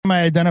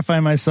time I identify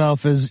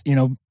myself as,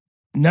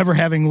 never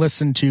having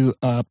listened to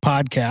a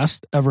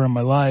podcast ever in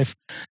my life,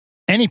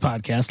 any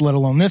podcast, let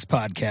alone this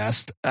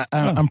podcast,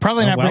 I'm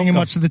probably not bringing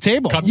much to the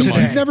table. Cut the mic.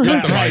 You've never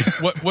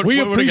heard What we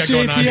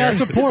appreciate the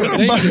support.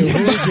 Thank you.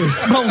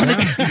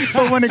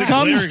 But when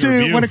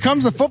it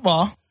comes to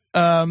football,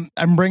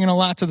 I'm bringing a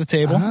lot to the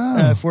table.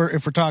 If we're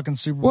talking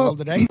Super Bowl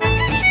today.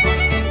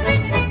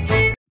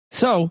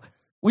 So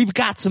we've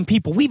got some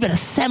people. We've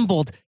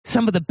assembled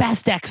some of the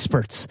best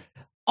experts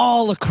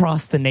all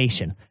across the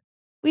nation.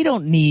 We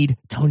don't need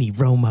Tony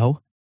Romo.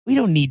 We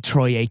don't need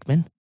Troy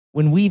Aikman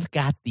when we've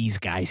got these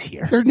guys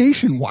here. They're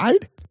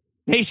nationwide?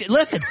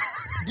 Listen,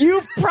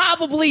 you've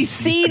probably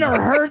seen or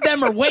heard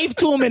them or waved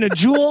to them in a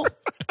Jewel.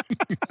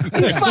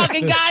 These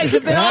fucking guys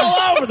have been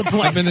all over the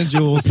place. I've been in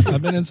Jewels.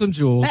 I've been in some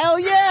Jewels. Hell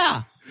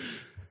yeah.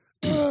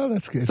 Oh,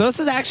 that's good. So this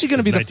is actually going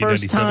to be the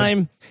first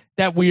time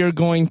that we are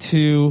going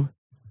to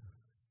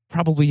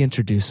probably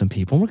introduce some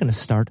people. We're going to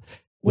start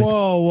with...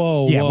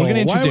 Whoa. Yeah, we're going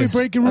to introduce. Why are we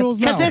breaking rules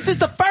now? Because this is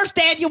the first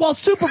annual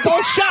Super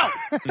Bowl show.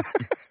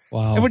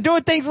 Wow. And we're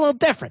doing things a little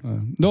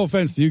different. No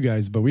offense to you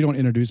guys, but we don't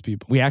introduce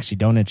people. We actually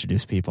don't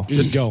introduce people. You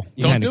just go.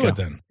 Don't do it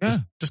then. Yeah.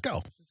 Just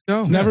go.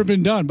 It's never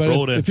been done, but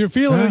if you're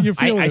feeling it, you're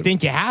feeling it. I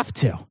think you have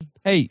to.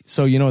 Hey,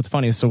 so it's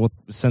funny. So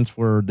since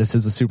this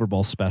is a Super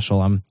Bowl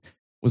special,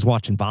 was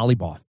watching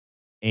volleyball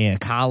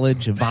and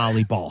college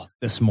volleyball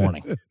this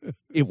morning.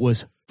 It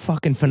was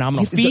fucking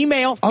phenomenal.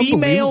 Female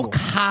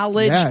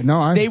college.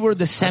 Yeah, they were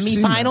the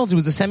semifinals. It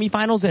was the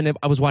semifinals, and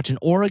I was watching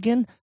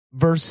Oregon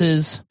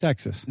versus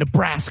Texas,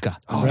 Nebraska.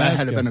 Oh, that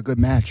had been a good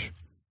match.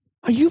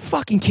 Are you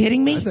fucking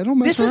kidding me? They don't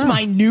mess This is around.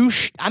 my new.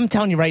 I'm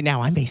telling you right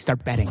now, I may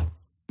start betting.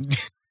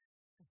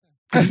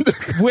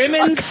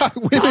 Women's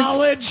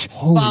college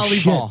Holy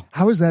volleyball. Shit.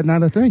 How is that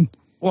not a thing?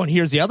 Well, and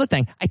here's the other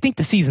thing. I think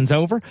the season's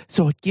over,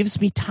 so it gives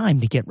me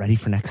time to get ready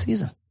for next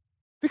season.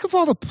 Think of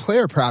all the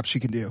player props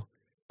you can do.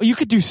 Oh, you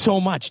could do so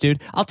much,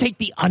 dude. I'll take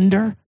the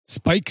under.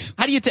 Spikes.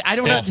 How do you I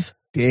don't know.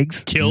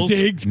 Digs. Kills.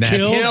 Digs. Nets.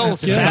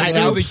 Kills.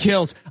 Absolutely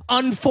kills.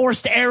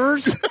 Unforced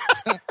errors.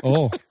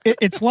 Oh.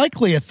 It's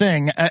likely a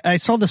thing. I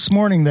saw this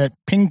morning that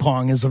ping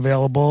pong is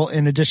available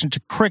in addition to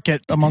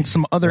cricket amongst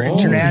some other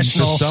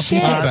international the stuff you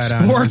can bet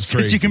on sports is that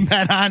you crazy. can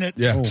bet on at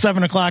Yeah.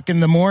 7:00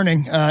 in the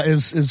morning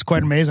is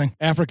quite amazing.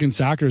 African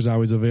soccer is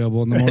always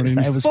available in the morning.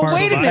 I was Well, part of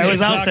wait a it. minute. I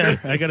was out there.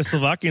 I got a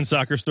Slovakian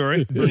soccer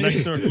story.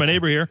 Next door to my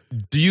neighbor here.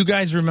 Do you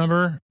guys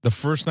remember the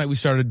first night we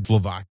started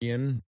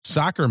Slovakian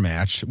soccer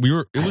match?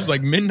 It was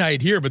like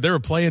midnight here, but they were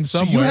playing So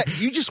somewhere.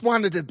 you just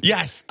wanted to.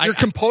 Yes. Your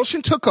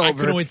compulsion took I over.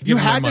 couldn't wait to You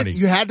give them had their to. money.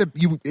 You had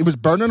to. It was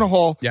burning a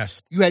hole.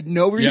 Yes. You had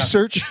no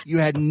research. You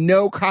had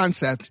no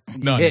concept.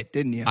 You None. hit,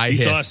 didn't you? I He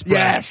hit. saw a spread.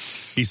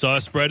 Yes. He saw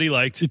a spread he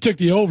liked. You took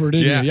the over,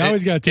 didn't you? You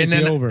always got to take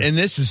the over. And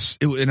this is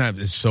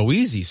it's so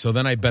easy. So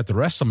then I bet the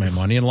rest of my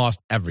money and lost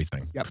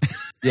everything. Yep.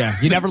 Yeah,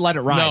 you never let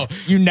it ride. No.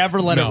 You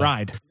never let it No.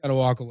 ride. Got to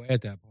walk away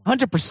at that point.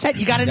 100%.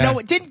 You got to know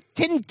it.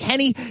 Didn't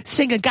Kenny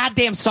sing a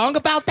goddamn song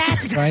about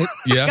that? Right?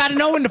 Yes. Got to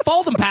know when to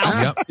fold them,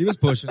 pal. Yep. He was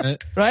pushing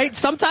it. Right?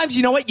 Sometimes,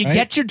 you know what? You Right?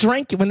 get your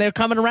drink. When they're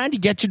coming around, you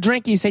get your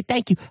drink and you say,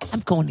 thank you. I'm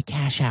going to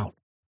cash out.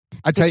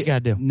 I tell you gotta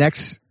do.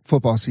 Next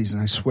football season,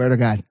 I swear to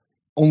God,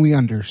 only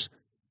unders.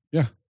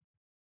 Yeah.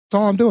 That's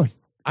all I'm doing.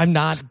 I am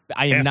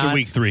After not.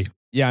 week 3.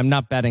 Yeah, I'm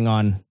not betting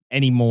on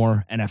any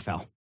more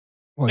NFL.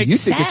 Well, you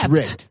think it's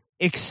rigged.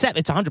 Except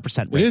it's 100%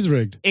 rigged. It is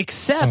rigged.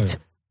 Except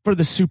for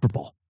the Super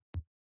Bowl.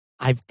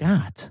 I've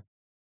got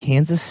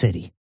Kansas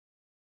City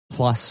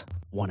plus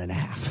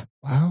 1.5.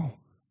 Wow.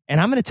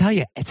 And I'm going to tell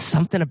you, it's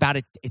something about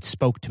it. It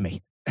spoke to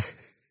me.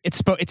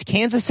 It's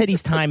Kansas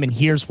City's time, and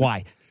here's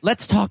why.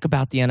 Let's talk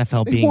about the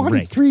NFL They being won it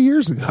rigged. 3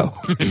 years ago.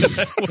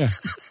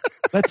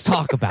 Let's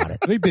talk about it.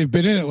 I think they've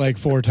been in it like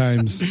 4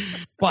 times.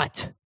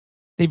 But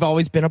they've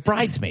always been a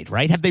bridesmaid,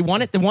 right? Have they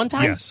won it the one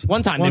time? Yes.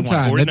 One time One they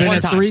won. time. They've been One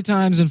it time. 3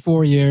 times in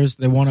 4 years.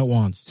 They won it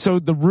once. So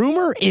the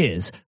rumor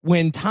is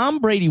when Tom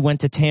Brady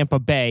went to Tampa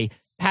Bay,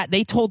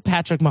 they told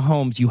Patrick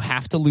Mahomes, you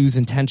have to lose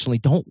intentionally.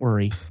 Don't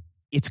worry.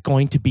 It's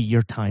going to be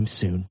your time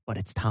soon, but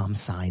it's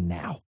Tom's sign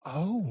now.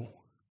 Oh.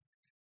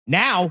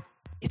 Now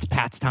it's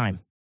Pat's time.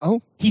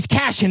 Oh. He's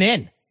cashing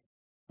in.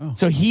 Oh.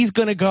 So he's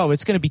going to go.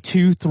 It's going to be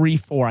 2, 3,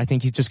 4. I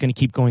think he's just going to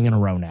keep going in a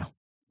row now.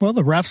 Well,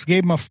 the refs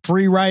gave him a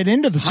free ride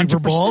into the Super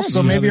Bowl, 100%.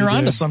 so maybe Yeah, you're they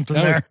onto did. something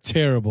that there. was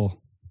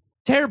terrible.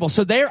 Terrible.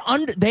 So they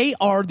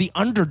are the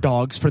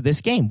underdogs for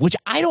this game, which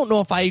I don't know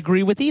if I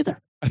agree with either.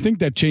 I think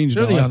that changed.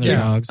 They're a the lot.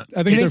 underdogs.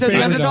 I think You think they're they're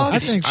the favored now. underdogs?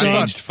 I think so.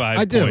 Changed 5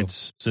 I do.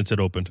 points since it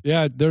opened.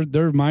 Yeah, they're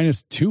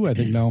 -2. I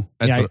think now.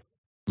 That's Yeah. what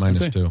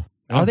minus Okay. 2.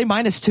 Are they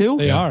 -2?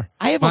 They are.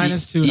 I have -2.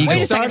 Wait a It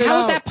second. started How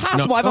is out- that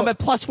possible? No. I'm at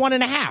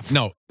 +1.5.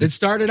 No. It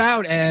started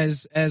out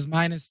as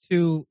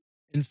 -2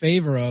 in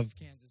favor of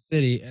Kansas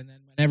City, and then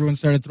when everyone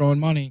started throwing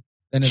money,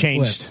 then it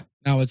Changed. flipped.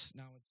 Now it's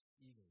Eagles.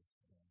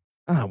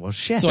 Oh, well,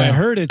 shit. So I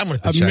heard it's I'm gonna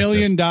have to $1 check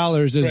million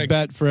is Greg.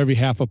 bet for every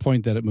half a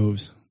point that it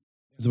moves.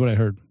 Is what I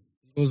heard.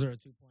 Eagles are a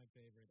 2-point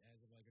favorite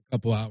as of like a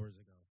couple hours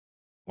ago.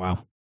 Wow.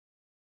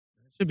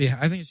 It should be.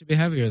 I think it should be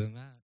heavier than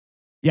that.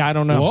 Yeah, I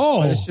don't know.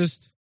 Whoa! But it's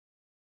just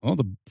Oh,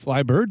 the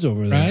fly birds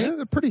over there. Right? Yeah,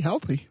 they're pretty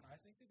healthy.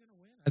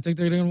 I think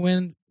they're going to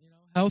win.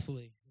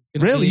 healthily. It's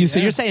gonna Really? be- So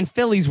you're saying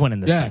Philly's winning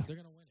this yeah, thing? they're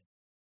gonna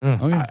win it.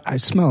 Oh, yeah. I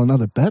smell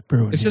another bet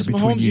brewing. It's here just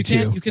between Mahomes. You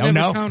two. can never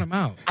no. count him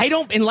out. I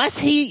don't unless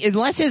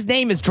his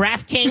name is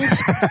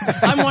DraftKings.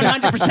 I'm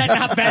 100%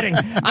 not betting.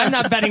 I'm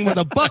not betting with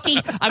a bookie.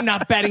 I'm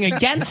not betting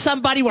against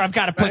somebody where I've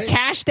got to put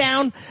cash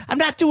down. I'm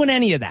not doing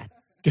any of that.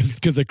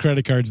 Because the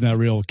credit card's not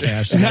real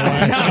cash. No,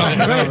 it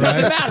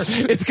doesn't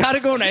matter. It's got to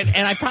go in,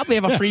 and I probably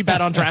have a free bet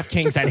on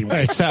DraftKings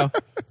anyway. So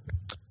that's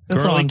all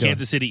Currently, I'm doing.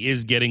 Kansas City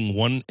is getting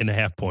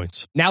 1.5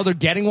 points. Now they're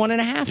getting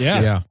 1.5.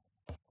 Yeah.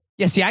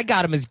 Yeah. See, I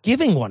got them as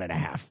giving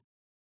 1.5.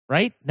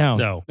 Right? No.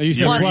 No, No, you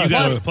said you plus. got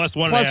Plus- plus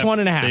 1.5. plus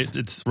 1.5.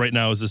 It's right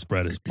now is the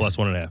spread is plus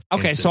 1.5.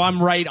 Okay, so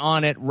I'm right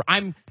on it.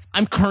 I'm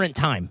current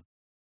time.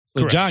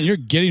 So, Correct. John, you're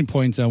getting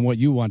points on what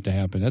you want to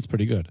happen. That's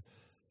pretty good.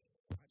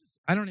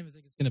 I don't even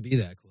think it's going to be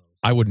that close.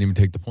 I wouldn't even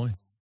take the point.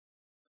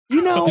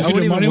 You know, Is I it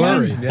wouldn't a even money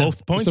worry. line?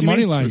 both points. It's a you money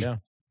mean? line. Yeah.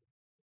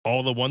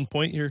 All the 1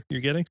 point you're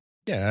getting.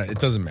 Yeah, it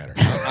doesn't matter.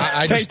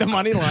 I take just, the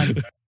money line.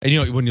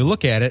 and when you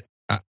look at it,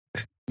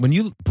 when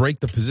you break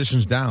the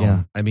positions down,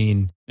 Yeah. I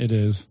mean, It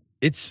is.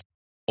 it's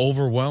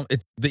overwhelmed.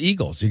 It's the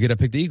Eagles. You get to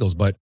pick the Eagles,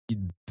 but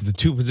the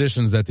two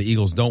positions that the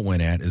Eagles don't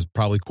win at is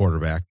probably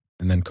quarterback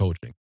and then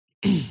coaching.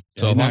 So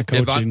Yeah, if not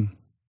I'm- coaching.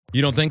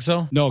 you don't think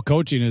so? No,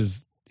 coaching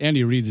is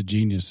Andy Reid's a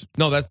genius.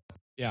 No, that's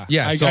Yeah.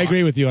 Yeah, I, so- I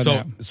agree with you on so.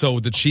 that.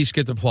 So the Chiefs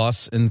get the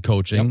plus in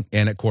coaching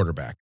and at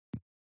quarterback.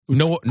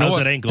 No, How's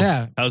that ankle?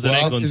 Yeah. How's that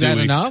Well, ankle in Is 2 that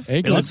weeks? enough? It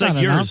Ankle? looks That's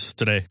like not yours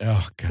today.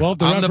 Oh God! Well, if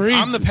the I'm, referees,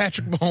 I'm the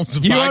Patrick Mahomes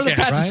of You are the podcasts.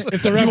 best. Right?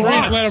 if the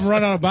referees let him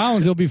run out of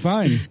bounds, he'll be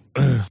fine.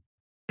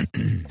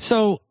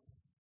 So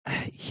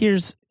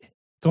here's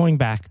going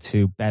back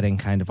to betting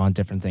kind of on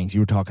different things. You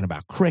were talking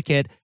about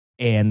cricket,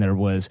 and there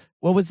was,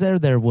 what was there?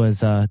 There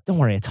was, don't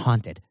worry, it's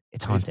haunted.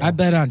 It's haunted. I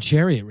bet on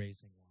chariot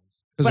racing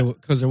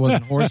because there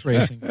wasn't horse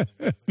racing.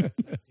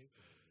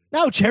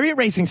 No, chariot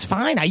racing's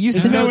fine. I used to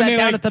Isn't know when that they,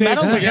 down like, at the they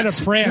Meadowlands. kind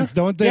of prance,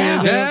 don't they?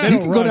 Yeah. They Yeah. don't You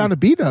can go run. down to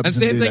beat-ups. And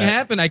same do thing that.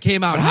 happened. I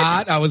came out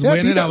hot. I was Yeah,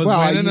 winning. beat I was up.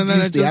 Well, winning, you and then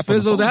used it the just app on the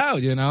fizzled phone.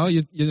 out. You know,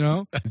 you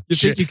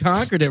Shit. think you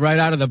conquered it right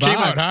out of the Came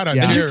box. out hot on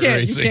Yeah. You chariot can't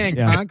racing.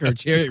 Yeah. conquer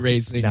chariot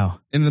racing No,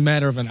 in the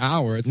matter of an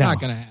hour. It's No.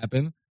 not going to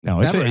happen. no,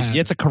 it's Never happened.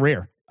 it's a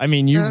career. I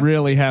mean, you Yeah.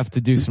 really have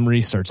to do some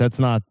research. That's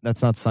not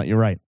something. You're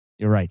right.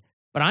 You're right.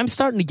 But I'm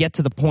starting to get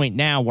to the point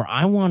now where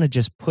I want to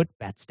just put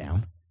bets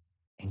down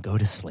and go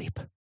to sleep,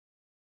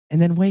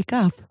 and then wake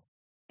up.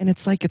 And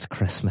it's like it's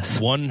Christmas.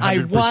 100%.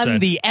 I won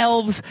the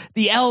elves.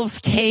 The elves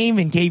came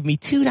and gave me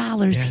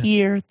 $2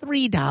 here,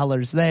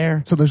 $3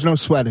 there. So there's no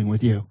sweating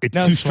with you. It's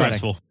No too sweating.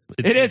 stressful.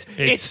 It is.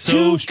 It's so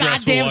too stressful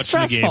goddamn watching the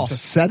stressful. games.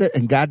 Just set it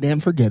and goddamn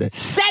forget it.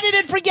 Set it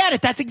and forget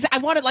it. That's I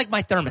want it like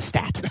my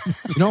thermostat.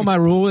 You know what my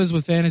rule is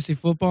with fantasy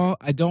football?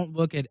 I don't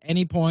look at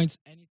any points,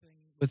 anything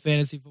with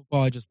fantasy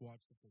football. I just watch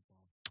the football.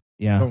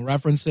 I Yeah. don't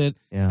reference it.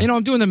 Yeah. You know,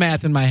 I'm doing the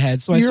math in my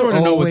head, so I You're sort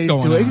of know what's always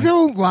going doing- on.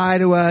 Don't lie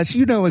to us.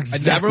 You know I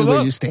exactly never where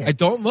look. you stand. I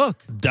don't look.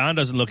 Don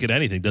doesn't look at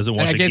anything. Doesn't And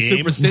watch I a get game.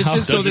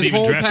 superstitious, so Doesn't this even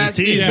whole draft his past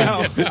team. season,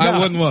 Yeah. I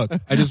wouldn't look.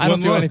 I just I don't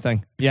wouldn't do look.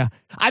 anything. Yeah.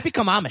 I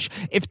become Amish.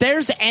 If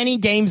there's any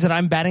games that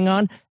I'm betting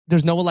on,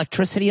 there's no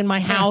electricity in my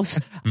house.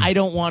 I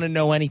don't want to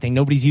know anything.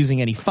 Nobody's using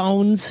any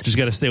phones. Just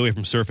got to stay away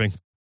from surfing.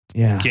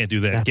 Yeah. Can't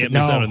do that. That's Can't it.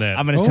 miss No, out on that.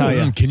 I'm going to tell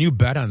you. Can you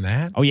bet on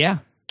that? Oh, yeah.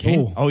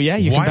 Can- Oh, yeah.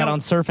 You Why can bet don't- on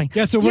surfing.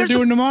 Yeah, so we're Here's the-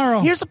 doing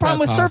tomorrow. Here's the problem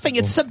with Not surfing. possible.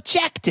 It's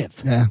subjective.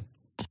 Yeah.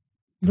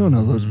 You don't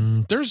know those.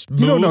 There's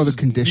You don't know the moves. you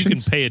can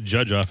conditions. pay a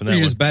judge off in that You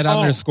one. just bet on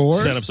Oh. their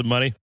scores, Set up some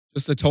money.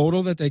 just the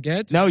total that they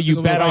get. No, you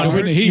The bet little on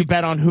win the you heat.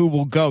 bet on who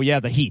will go. Yeah,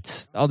 the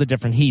heats. All the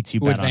different heats you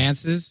who bet on.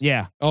 advances.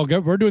 Yeah. Oh,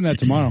 good. We're doing that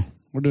tomorrow.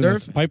 We're doing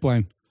Surf. that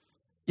pipeline.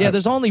 Yeah,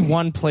 there's only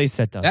one place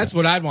that does That's it.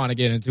 what I'd want to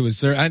get into is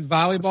surf. And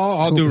volleyball,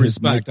 all Tilt due his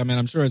respect. I mean,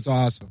 I'm sure it's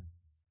awesome.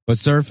 But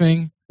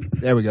surfing,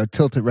 There we go.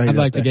 Tilt it right I'd up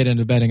like to there. get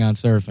into betting on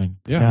surfing.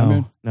 Yeah, No, I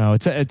mean, no,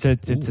 it's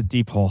a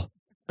deep hole.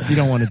 You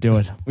don't want to do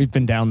it. We've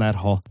been down that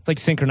hole. It's like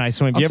synchronized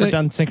swimming. Have you I'll ever take-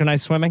 done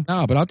synchronized swimming?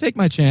 No, but I'll take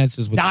my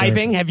chances with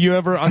Diving? Have you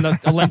ever on the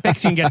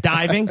Olympics? You can get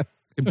diving, surfing.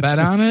 You can bet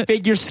on it.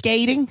 figure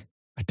skating.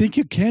 I think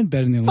you can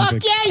bet in the Fuck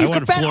Olympics. yeah, I you want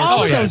can bet floor all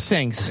of exercise. those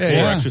things. Floor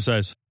Yeah.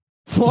 exercise.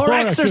 Floor Floor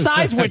exercise,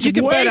 exercise. which You is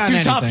can way bet on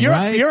too tough. anything, You're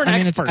right? you're an I mean,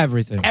 it's expert.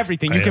 everything.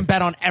 Everything. I You am. can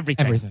bet on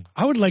everything. Everything.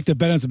 I would like to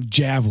bet on some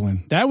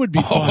javelin. That would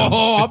be fun.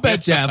 Oh, I'll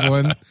bet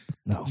javelin.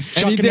 No. Any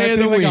Chucking day that of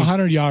the thing like week.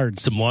 100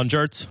 yards. Some lawn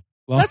charts.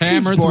 Well, That seems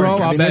Hammer boring. throw.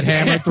 I I'll mean, bet that's a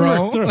hammer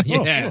throw. throw.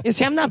 Yeah. You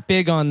see, I'm not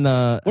big on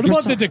the. What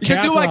about the You could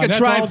do like a decathlon?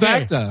 That's all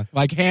day. trifecta,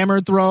 like hammer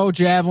throw,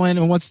 javelin,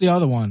 and what's the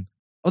other one?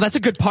 Oh, that's a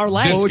good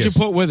parlay. Discus. What would you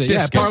put with it?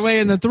 Discus. Yeah, parlay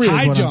in the three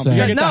High is what jump. I'm saying.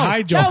 You get the no,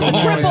 high jump. no, the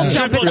Oh, triple yeah.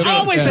 jump. It's Triple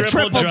always the jump.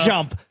 triple Triple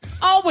jump.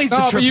 Always the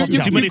No, but triple you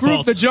jump. Too many group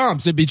the faults.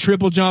 jumps. It'd be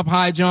triple jump,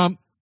 high jump.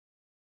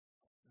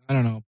 I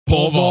don't know.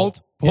 Pole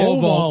vault.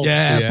 Pole vault.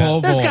 Yeah, Yeah.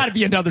 pole There's vault. got to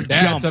be another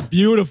That's jump. a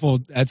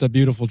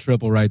beautiful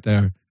triple right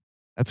there.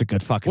 That's a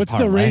good fucking What's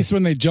parlay. the race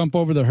when they jump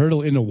over the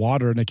hurdle into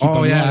water and they keep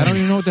Oh on yeah, I running? don't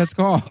even know what that's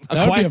called.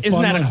 That would be a Isn't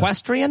fun that one.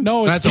 equestrian?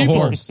 No, it's That's people. a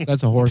horse.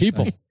 That's a horse.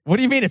 People. thing. What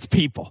do you mean it's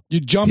people? You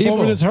jump People.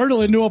 over this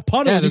hurdle into a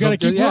puddle. Yeah, and you there's got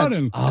to a- keep yeah.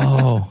 running.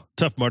 Oh,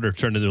 Tough Mudder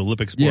turned into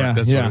Olympic sport. Yeah.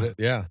 That's what it is.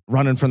 Yeah.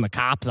 running from the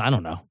cops? I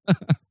don't know.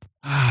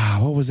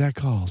 What was that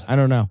called? I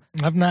don't know.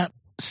 I've not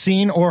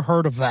seen or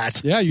heard of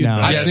that. Yeah, you. No.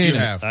 I I've Yes, seen you it.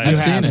 have. I've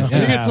seen it. think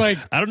Yeah. it's like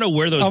I don't know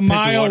where those a pits of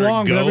mile water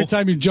long, go. but every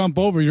time you jump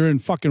over, you're in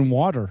fucking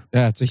water.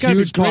 Yeah, it's a It's gotta be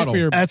huge great puddle. for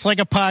your. That's like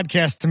a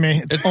podcast to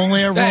me. It's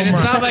only a rumor. And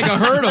it's not like a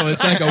hurdle.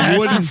 It's like a That's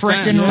wooden a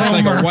freaking fence. It's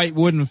like rumor. a white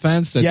wooden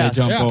fence that Yes.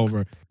 they jump Yeah.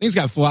 over. Thing's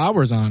got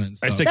flowers on it. And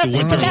I stuff. stick to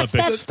Winter Olympics.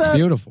 It's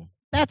beautiful.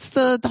 That's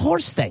the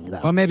horse thing,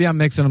 though. Well, maybe I'm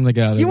mixing them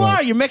together. You but-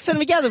 are. You're mixing them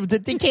together.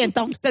 They can't.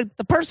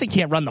 The person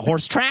can't run the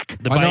horse track.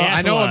 The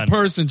I know a biathlon.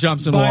 person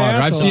jumps in the water.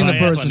 I've seen the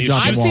person Biathlon.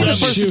 jump in I've the seen water.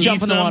 the person Shoot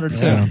jump in the some. water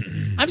too. Yeah.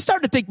 I'm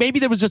starting to think maybe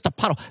there was just a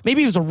puddle.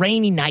 Maybe it was a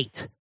rainy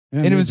night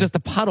and it was just a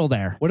puddle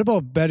there. What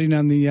about betting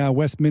on the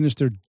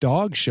Westminster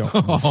Dog Show?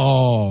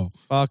 Oh,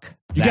 Fuck.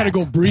 You got to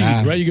go breed,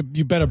 Yeah. right?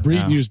 You bet a breed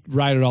and you just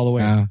ride it all the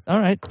way. yeah. All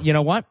right. You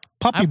know what?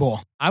 Puppy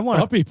Bowl. I want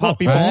Puppy a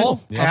puppy Bowl.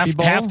 bowl. Half, Puppy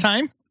bowl.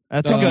 halftime.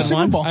 That's The a good Super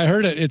one. Bowl. I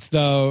heard it. It's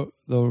the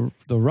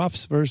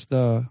Roughs versus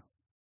the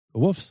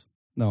Wolves.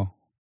 No,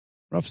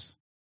 Roughs.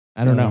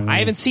 I don't know. I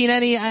haven't seen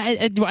any.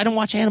 I don't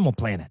watch Animal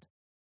Planet.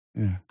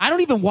 Yeah. I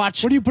don't even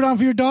watch. What do you put on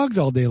for your dogs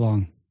all day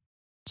long?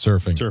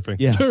 Surfing. Surfing.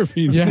 Yeah.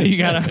 Surfing. Yeah, you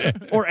gotta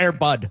or Air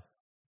Bud.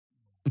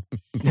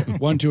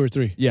 1, 2, or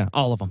 3. Yeah,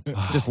 all of them.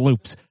 Just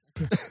loops.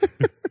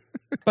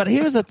 But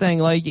here's the thing,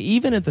 like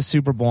even at the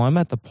Super Bowl, I'm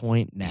at the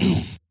point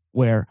now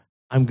where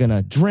I'm going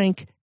to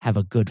drink, have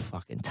a good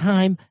fucking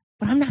time,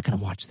 but I'm not going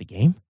to watch the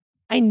game.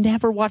 I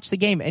never watch the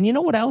game. And you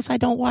know what else I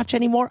don't watch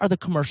anymore are the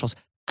commercials.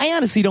 I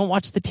honestly don't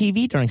watch the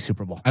TV during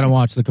Super Bowl. I don't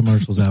watch the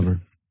commercials ever.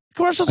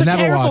 Commercials I are never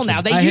terrible watch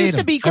now. them. They I hate used to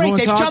them. be great. Everyone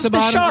They've talks jumped the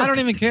about them. shark. I don't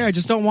even care. I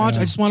just don't watch.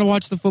 Yeah. I just want to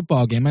watch the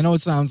football game. I know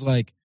it sounds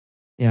like,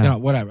 Yeah. you know,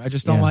 whatever. I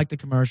just don't Yeah. like the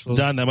commercials.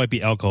 Don, that might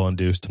be alcohol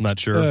induced. I'm not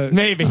sure.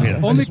 Maybe.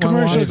 Yeah. Only just wanna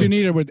watch commercials them. you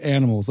need are with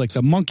animals, like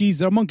the monkeys.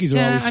 The monkeys are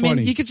Yeah, always I mean,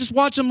 funny. you could just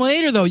watch them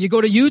later, though. You go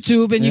to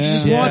YouTube and you can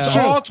just Yeah. watch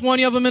Yeah. all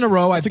 20 of them in a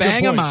row. That's a I good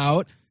bang them point.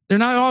 out. They're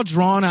not all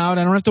drawn out.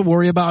 I don't have to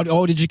worry about,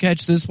 oh, did you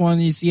catch this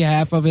one? You see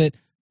half of it.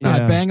 No, I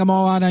Yeah. bang them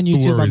all out on Who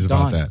YouTube. worries I'm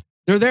about done. that?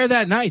 They're there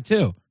that night,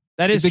 too.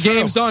 That If is the true.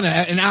 game's done,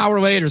 an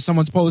hour later,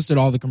 someone's posted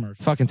all the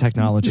commercials. Fucking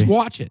technology. Just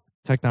watch it.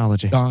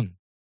 Technology. Done.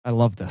 I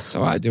love this.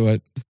 So I do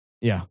it.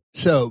 Yeah.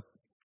 So,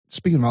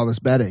 speaking of all this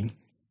betting,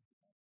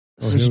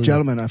 Oh, there's here a we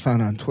gentleman I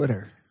found on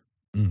Twitter,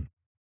 Mm.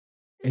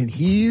 and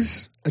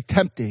he's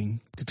attempting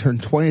to turn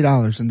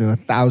 $20 into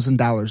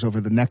 $1,000 over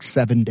the next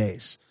 7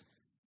 days.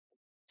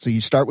 So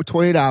you start with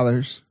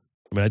 $20.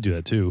 I mean, I do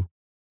that too.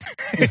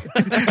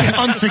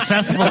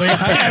 Unsuccessfully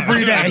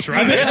every day.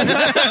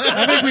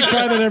 I think we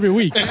try that every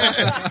week.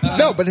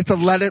 No, but it's a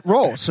let it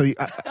roll. So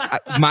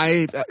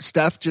my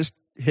Steph just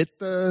hit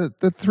the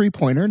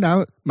 3-pointer.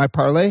 Now my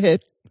parlay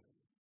hit.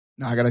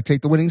 Now I got to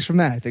take the winnings from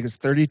that. I think it's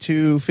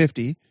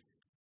 32.50.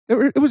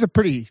 It was a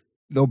pretty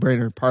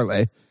no-brainer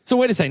parlay. So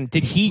wait a second.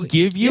 Did he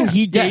give you? Yeah,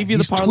 He gave you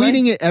the he's parlay?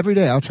 tweeting it every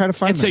day. I'll try to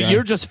find And so the guy.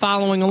 you're just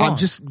following along. I'm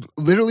just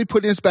literally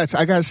putting his bets.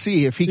 I got to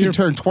see if he can You're-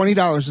 turn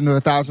 $20 into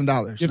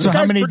 $1,000. So The So how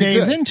guy's many pretty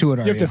days good. into it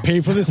are You you? have to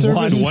pay for the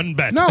service. One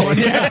bet. No,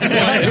 it's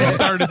It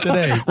started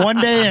today.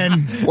 One day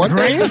in. one day.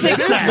 Great It is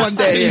success. one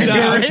day. He's in.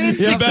 out. Great You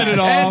success. bet it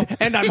all.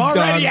 And I'm It's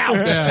already done.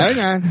 out. Yeah. Hang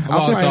on. I I'll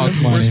lost find all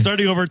him. 20. We're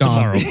starting over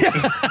tomorrow.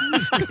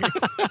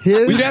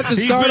 His, We'd have to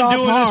He's start been off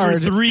doing hard.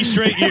 this for 3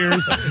 straight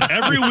years.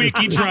 Every week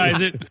he tries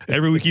it.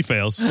 Every week he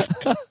fails.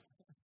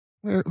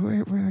 where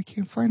I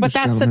can't find But this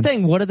that's the gentleman.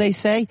 thing. What do they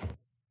say?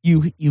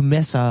 You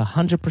miss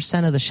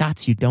 100% of the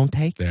shots you don't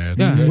take. That's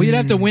Yeah. good. Well, you'd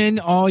have to win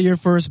all your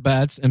first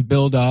bets and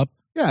build up.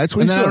 Yeah, that's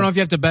what And he then I said. don't know if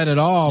you have to bet at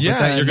all. Yeah, but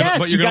then you're gonna, Yes,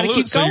 but you you're gonna gotta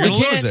lose. keep So you're going. you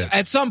gonna lose can't, it.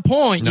 at some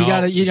point,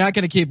 No. you're not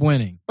going to keep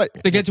winning.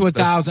 But- To get to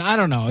 1,000, I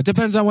don't know. It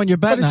depends on when you're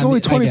But betting. it's on only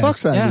it, I $20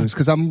 guess. that I Yeah. lose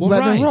because I'm Well,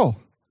 letting right. it roll.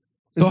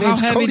 His So how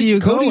name's heavy Cody, do you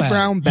go Cody at?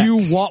 Brown bets. You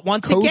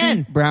once Cody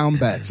again. Brown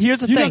bets.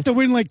 Here's the You'd thing. have to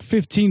win like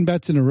 15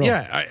 bets in a row.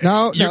 Yeah.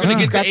 No, you're no, gonna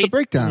he's get got to the 8.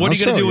 breakdown. What are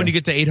you I'll gonna show do when you.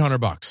 you get to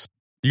 $800?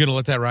 You're gonna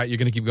let that ride? You're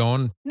gonna keep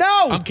going?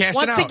 No. I'm cashing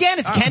Once out. again,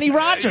 it's Kenny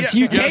Rogers. yeah,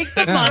 You yeah, take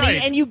the that's money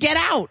right. and you get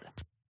out.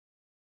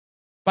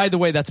 By the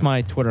way, that's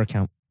my Twitter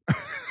account.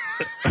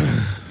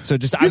 So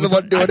just You're the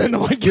one doing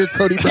it. You're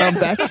Cody Brown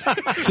bets.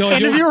 So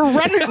And if you're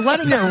letting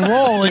it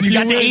roll and you you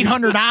got to win-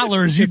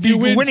 $800, you'd if be you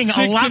win winning a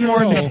 6 lot in a more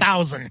than row-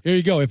 1,000. here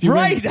you go. If you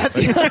Right. win, That's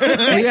the other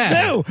thing,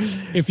 Yeah. too.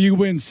 if you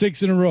win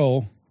 6 in a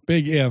row,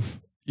 big if,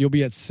 you'll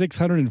be at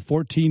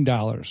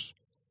 $614,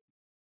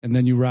 and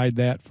then you ride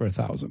that for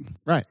 1,000.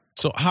 Right.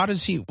 So how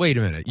does he? Wait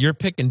a minute. You're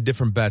picking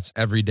different bets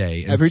every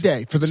day. And Every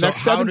day. For the So next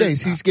how 7 did-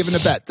 days, he's given a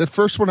bet. The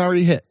first one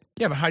already hit.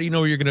 Yeah, but how do you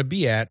know where you're going to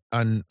be at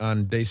on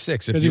day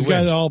 6 if Because you he's win?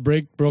 got it all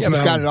broken He's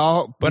down. got it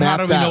all But how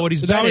do we mapped know out. what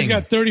he's So now he's betting?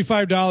 got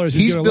 $35.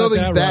 He's gonna building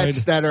let that bets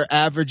ride. that are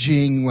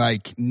averaging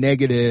like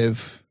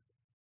negative.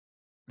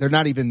 They're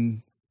not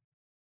even.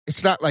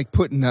 It's not like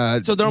putting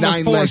So they're almost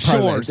 9 leg for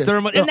parlay. sures.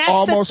 And that's the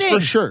almost thing. for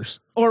sures.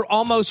 Or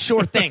almost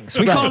sure things.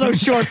 We call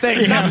those short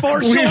things, not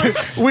for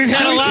shorts. We've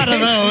had a lot of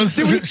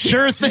those.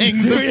 Sure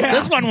things.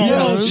 This one won't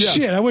Oh, lose.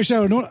 shit. I wish I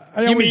would know.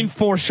 You mean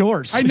for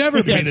shores? I never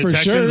You bet mean for the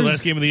Texans sure.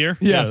 last game of the year?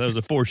 Yeah. That was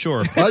a for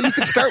sure. Well, you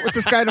can start with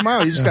this guy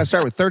tomorrow. You just got to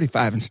start with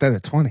 35 instead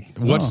of 20.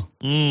 What's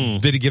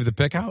did he give the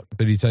pick out?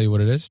 Did he tell you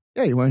what it is?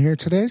 Yeah, you want to hear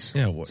today's?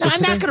 Yeah. No,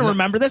 I'm not going to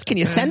remember this. Can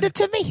you send it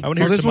to me? I want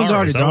to hear this one's tomorrow,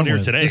 already so I want to done hear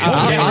with. today.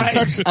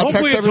 I'll Hopefully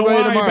text it's everybody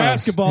Hawaii tomorrow.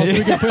 basketball so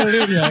we can put it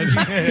in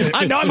yet.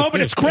 I know. I'm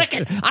hoping it's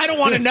cricket. I don't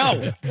want to know.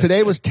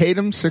 Today was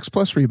Tatum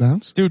 6+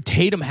 rebounds. Dude,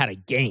 Tatum had a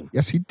game.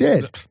 Yes, he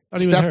did. Thought he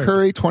was Steph hurt.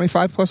 Curry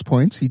 25+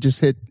 points. He just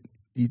hit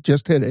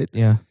it.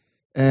 Yeah.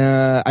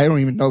 I don't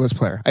even know this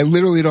player. I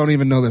literally don't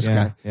even know this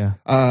guy. Yeah.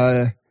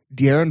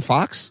 De'Aaron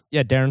Fox.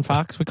 Yeah, Darren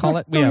Fox, we call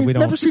it. No, Yeah, we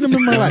don't. Never seen him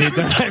in my life.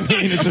 I mean,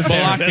 it's just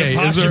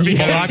Balake. Is there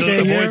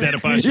Balake here? That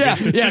apostrophe.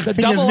 Yeah, the think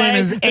his double name A,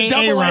 is the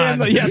double A,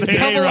 and the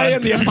double A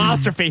and the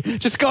apostrophe.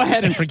 Just go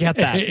ahead and forget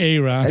that.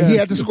 A-Rod. He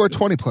had to score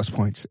 20+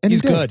 points. And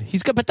He's he did. good.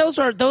 He's good, but those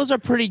are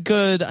pretty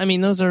good. I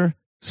mean, those are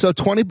So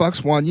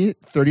 $20 won you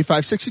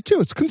 35-62.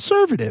 It's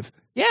conservative,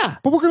 yeah.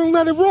 but we're going to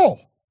let it roll.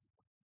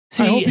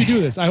 See, I hope you do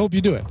this. I hope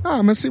you do it. Oh,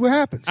 I'm going to see what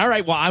happens. all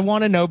right. Well, I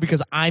want to know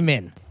because I'm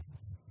in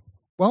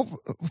Well,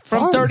 from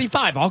follow.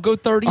 35. I'll go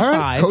 35. All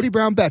right, Cody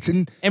Brown bets.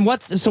 And And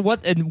what was it? Text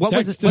What's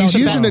he's the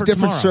using bet a for different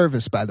tomorrow?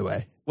 service, by the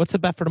way. What's the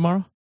bet for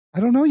tomorrow? I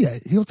don't know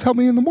yet. He'll tell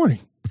me in the morning.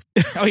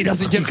 Oh, he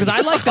doesn't give because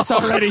I like this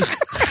already.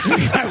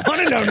 I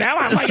want to know now.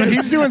 I'm like, So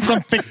he's doing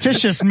some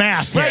fictitious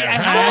math. right, here.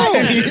 how am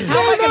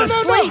I going to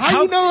sleep? How do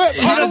you know that?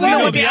 He doesn't know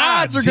what the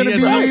odds are going to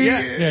be.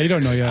 Yeah, you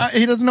don't know yet.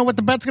 He doesn't know what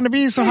the bet's going to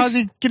be, so how's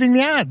he getting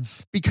the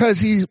odds?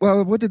 Because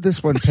what did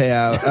this one pay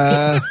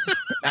out?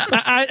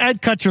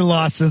 I'd cut your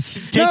losses.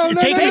 Take No, your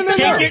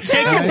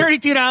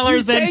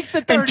 $32 Take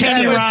the and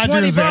Kenny it's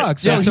Rogers it.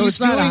 $20. Yeah, Yeah, so he's it's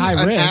not a doing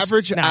high an risk.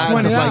 average No,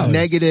 odds of $20. like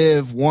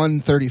negative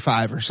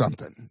 135 or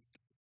something.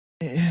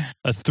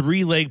 A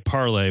 3-leg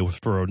parlay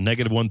for a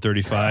negative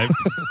 135.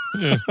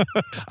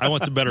 I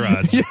want some better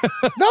odds.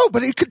 No,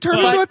 but it could turn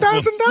into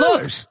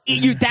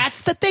 $1,000.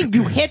 That's the thing.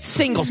 You hit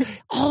singles.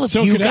 All of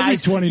So you could every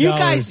guys, $20.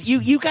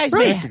 you guys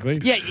may,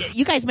 Practically.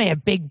 you guys may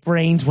have big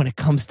brains when it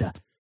comes to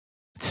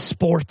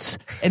sports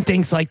and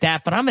things like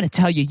that. But I'm going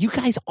to tell you, you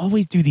guys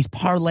always do these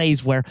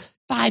parlays where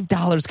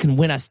 $5 can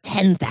win us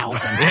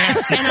 10,000.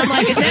 And I'm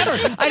like,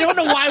 I don't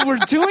know why we're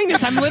doing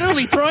this. I'm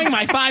literally throwing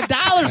my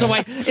 $5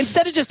 away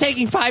instead of just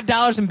taking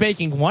 $5 and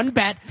making one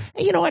bet.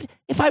 And you know what?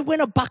 If I win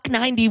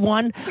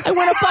 $1.91, I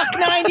win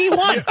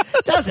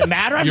 $1.91. Doesn't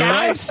matter. I'm You're now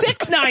right.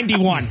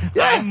 $6.91.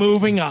 I'm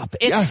moving up.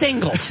 It's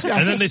singles.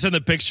 And then they send the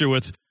picture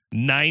with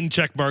 9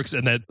 check marks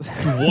and that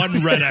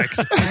one red X.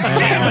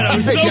 Damn it, I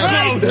was so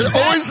Yeah, close.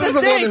 there always That's is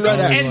the a one thing. in red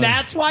X. And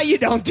that's why you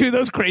don't do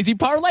those crazy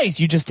parlays.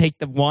 You just take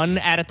the one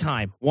at a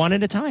time.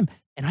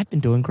 And I've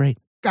been doing great.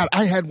 God,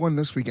 I had one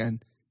this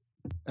weekend.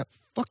 That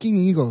fucking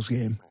Eagles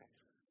game.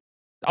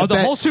 Oh, the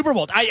bet- whole Super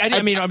Bowl.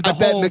 I mean, the I bet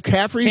whole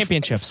McCaffrey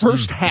championships.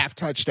 first half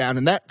touchdown,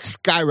 and that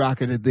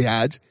skyrocketed the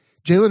odds.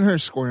 Jalen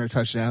Hurts scoring a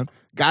touchdown.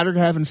 Goddard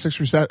having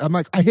 6 receptions. I'm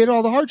like, I hit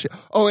all the hard shit.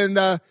 Oh,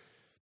 and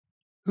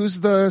who's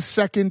the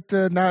second?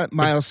 Not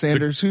Miles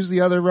Sanders. Who's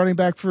the other running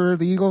back for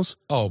the Eagles?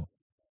 Oh,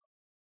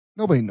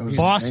 Nobody knows. his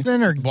name.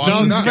 Boston or Boston.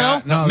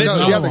 Gainesville? No,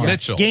 Mitchell. the other guy.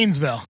 Mitchell.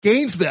 Gainesville.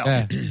 Gainesville.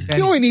 Yeah.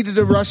 He only needed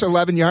to rush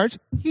 11 yards.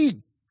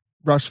 He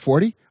rushed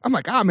 40. I'm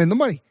like, I'm in the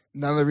money.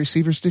 None of the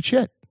receivers did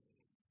shit.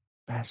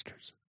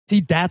 Bastards.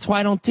 See, that's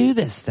why I don't do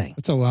this thing.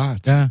 That's a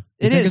lot. Yeah.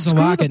 It You think is. It's a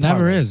Screw lock. the It never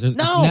parlay. is. It's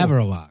No. never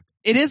a lock.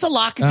 It is a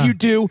lock if you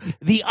do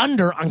the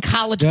under on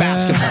college Yeah.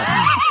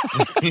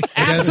 basketball.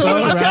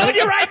 Absolutely. I'm telling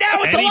you right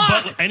now, it's a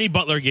lock. Any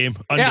Butler game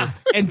under. Yeah,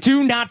 and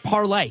do not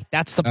parlay.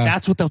 That's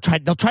what they'll try.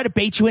 They'll try to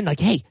bait you in.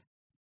 Like, hey, you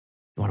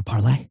want to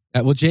parlay?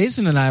 Well,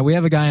 Jason and I, we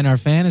have a guy in our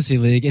fantasy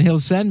league, and he'll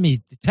send me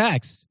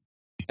texts,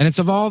 and it's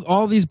of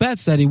all these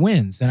bets that he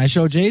wins. And I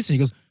show Jason. He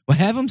goes, "Well,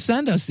 have him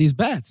send us these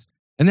bets."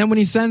 And then when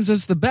he sends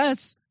us the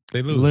bets,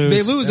 They lose.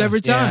 they lose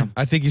every time.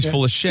 I think he's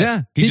full of shit.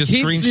 Yeah. He just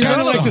keeps- screenshots he's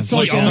kinda like the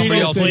something. social somebody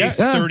media else thing. plays.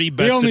 Yeah. 30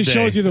 bets He only a day.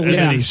 shows you the And then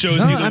he winners. shows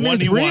No, you the I mean, one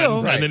it's he real.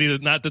 won, and then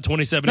not the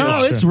 27. No, he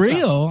lost. it's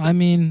real. I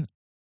mean,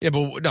 Yeah,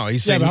 but no,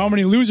 he's Yeah, saying but how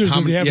many losers How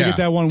does he many- have yeah. to get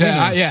that one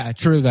winner? yeah,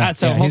 true that.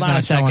 So Yeah, hold he's on not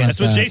a second. showing us That's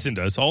what that. Jason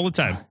does all the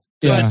time.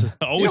 Yeah. Always Yeah,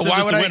 sends why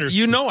us would the I? winners.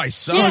 You know, I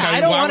suck. Yeah, I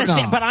don't why want to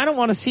would- see, but I don't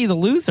want to see the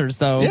losers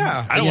though.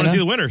 Yeah, I don't want to see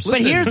the winners. But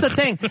here's the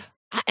thing.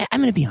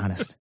 I'm going to be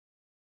honest.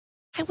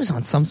 I was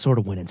on some sort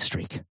of winning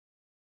streak.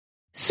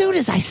 Soon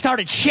as I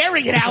started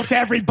sharing it out to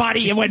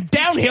everybody, it went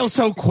downhill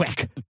so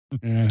quick.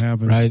 Yeah, it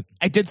happens. Right.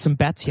 I did some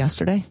bets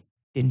yesterday.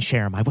 Didn't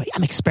share them.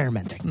 I'm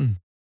experimenting.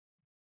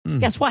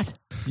 Guess what?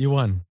 You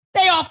won.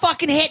 They all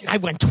fucking hit. And I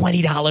went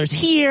 $20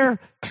 here,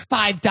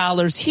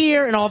 $5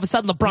 here, and all of a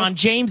sudden LeBron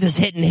James is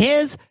hitting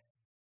his.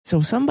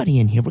 So somebody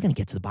in here, we're going to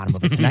get to the bottom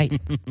of it tonight.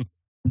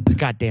 It's a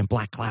goddamn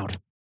black cloud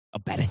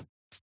of betting.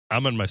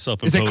 I'm on my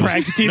self Is imposed. it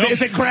Craig? Do you think,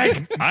 is it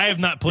Craig? I have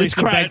not placed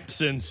a Craig. bet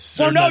since.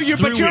 Well, no, 3 you're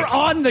weeks.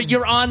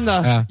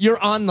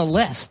 on the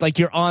list. Like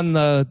you're on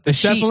the It's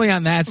sheet. definitely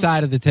on that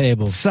side of the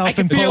table. I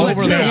can feel it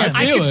Self-imposed. too. there.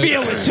 I can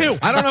feel it too.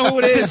 I don't know who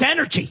it It's is. his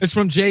energy. It's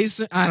from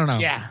Jason. I don't know.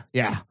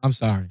 Yeah. I'm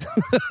sorry.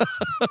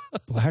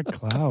 Black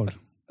Cloud.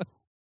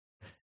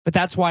 But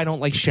that's why I don't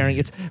like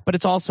sharing. But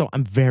it's also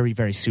I'm very,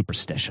 very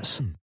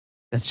superstitious.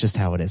 That's just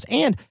how it is,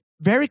 and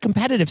very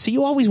competitive. So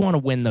you always want to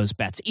win those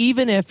bets,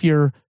 even if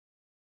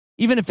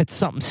it's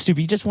something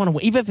stupid. You just want to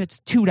win. Even if it's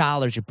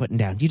 $2 you're putting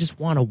down, you just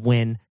want to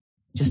win,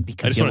 just I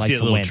because just you want to like see that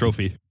to little win.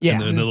 trophy. Yeah. In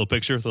the little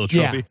picture, the little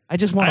Yeah, trophy. I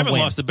just I want to haven't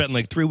win. lost a bet in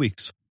like 3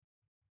 weeks.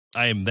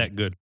 I am that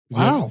good.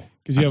 Wow.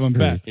 Because you haven't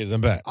bet. He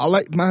isn't bet. I'll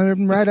let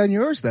mine ride on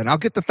yours then. I'll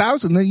get the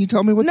 1,000. Then you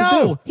tell me what to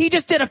No, do. he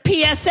just did a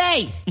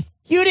PSA.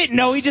 You didn't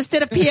know he just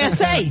did a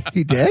PSA.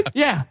 He did?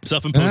 Yeah,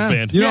 Self-imposed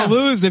band. You don't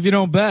lose if you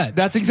don't bet.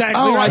 that's exactly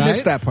Oh, right. I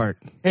missed that part.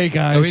 Hey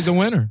guys, Oh, he's a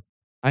winner.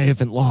 I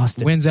haven't lost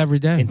in, Wins every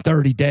day.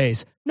 30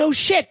 days. No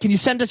shit. Can you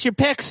send us your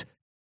picks?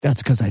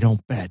 That's because I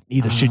don't bet.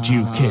 Neither should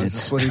you, That's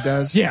kids. what he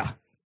does. Yeah,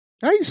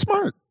 Hey, he's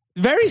smart.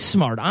 very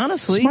smart,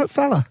 honestly. Smart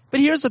fella. But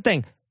here's the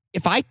thing: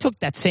 if I took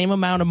that same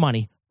amount of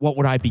money, what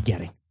would I be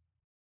getting?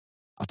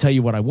 I'll tell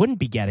you what I wouldn't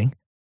be getting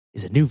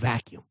is a new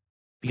vacuum,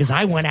 because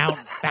I went out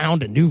and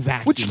found a new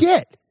vacuum. What'd you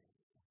get?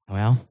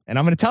 Well, and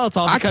I'm going to tell it's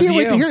all I because can't of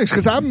wait you. to hear this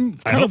because I'm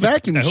kind hope of it's-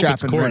 vacuum I hope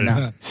it's shopping right corded.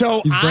 now.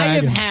 So He's I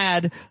bragging.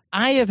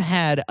 have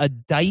had a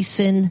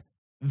Dyson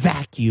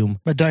vacuum,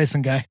 A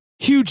Dyson guy.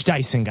 huge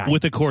Dyson guy.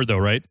 With the cord, though,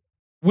 right?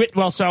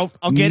 Well, so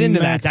I'll get into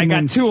that. I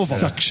got Maximum 2 of them.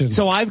 suction.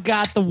 So I've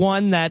got the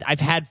one that I've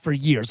had for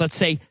years. Let's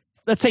say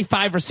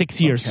 5 or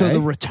 6 years. So Okay.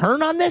 the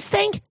return on this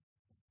thing,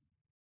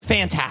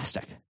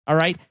 fantastic. All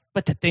right.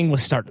 But the thing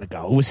was starting to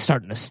go. It was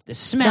starting to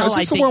smell. Now, is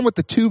I this the think- one with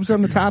the tubes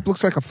on the top?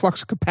 Looks like a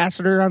flux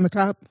capacitor on the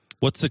top.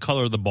 What's the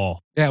color of the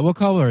ball? Yeah, what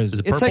color is Is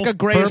it? it It's purple? like a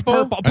grayish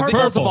purple. I think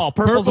Purple's the ball.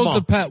 Purple's the ball.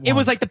 the pet It one.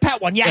 was like the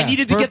pet one. Yeah, I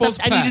needed to get Purple's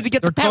the. I needed to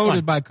get They're the pet coded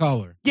one. by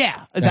color.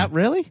 Yeah, is Yeah. that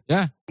really?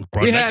 Yeah.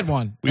 Brought We an had expert.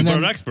 one. We And brought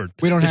then an expert.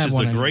 we don't this have is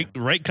one the anymore.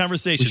 right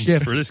conversation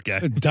shift. for this guy.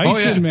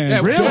 Dyson,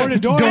 man. Really? Door to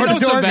door. I know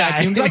some door guy.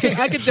 vacuums.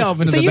 I could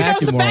delve into So the you know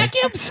vacuum some world.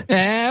 vacuums?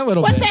 Yeah, a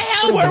little What bit. the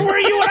hell? Where were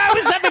you when I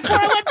was there before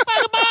I went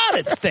fucking about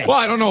it? Thing. Well,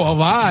 I don't know a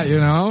lot, you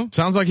know.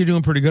 Sounds like you're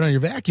doing pretty good on your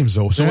vacuums,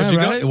 though. So Yeah, what'd you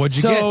right? get? What'd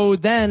you get? So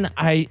then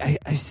I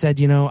said,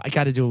 I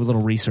got to do a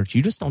little research.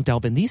 You just don't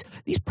delve in these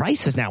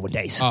prices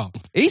nowadays. Oh.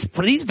 These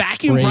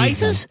vacuum Crazy.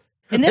 prices.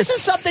 And this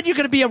is something you're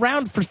going to be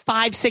around for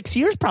 5-6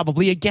 years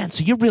probably again.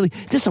 So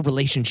this is a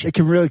relationship. It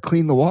can really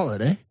clean the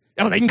wallet, eh?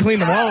 Oh, they can clean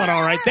the wallet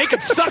all right. They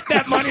could suck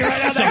that money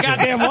right out of that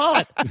goddamn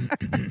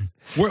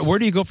wallet. Where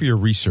do you go for your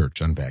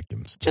research on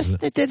vacuums? Just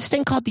this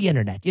thing called the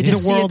internet. You The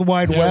just see World it.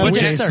 Wide Yeah, Web. But But,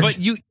 just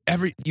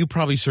search. you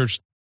probably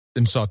searched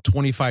and saw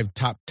 25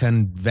 top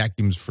 10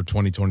 vacuums for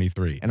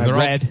 2023. And I they're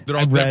read. All, they're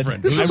all I read.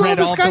 different. This I is all read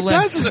this all guy the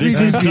lists. does is This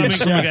read is coming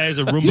reviews. from a guy who's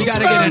a Roomba. You got to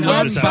get an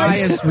found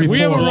unbiased report. We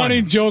have a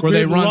running joke. where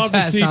they We'd run love to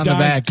tests see on the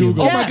Don's vacuum.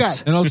 Google. Oh my Yes.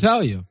 God. And it'll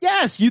tell you.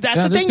 Yes, that's Yeah,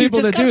 the there's thing. You people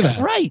just that do got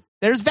that. right.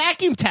 There's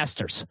vacuum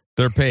testers.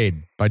 They're paid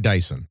by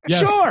Dyson. Yes.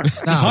 Sure.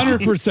 No.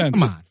 100%.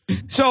 Come on.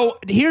 So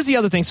here's the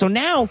other thing. So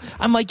now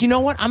I'm like, you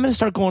know what? I'm going to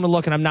start going to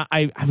look, and I'm not.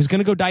 I was going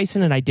to go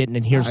Dyson, and I didn't.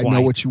 And here's I why.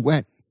 know what you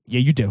went. Yeah,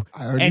 you do.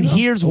 I already And know.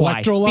 here's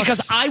why. Electrolux?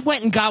 Because I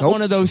went and got Nope.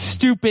 one of those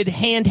stupid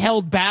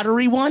handheld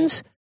battery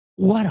ones.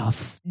 What a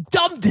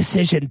dumb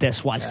decision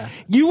this was.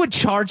 You would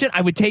charge it.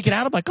 I would take it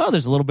out. I'm like, oh,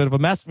 there's a little bit of a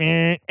mess.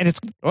 And it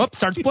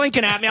starts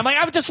blinking at me. I'm like,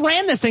 I just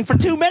ran this thing for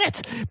 2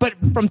 minutes. But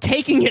from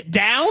taking it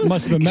down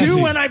Must have been to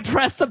messy. when I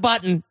pressed the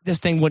button, this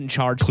thing wouldn't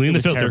charge. Clean It the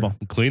was filter. terrible.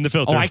 Clean the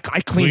filter. Oh, I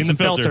cleaned some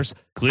the filter. filters.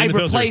 Clean I the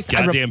filter. replaced-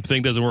 I Goddamn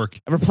thing doesn't work.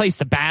 I replaced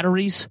the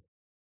batteries.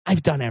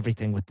 I've done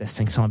everything with this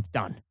thing, so I'm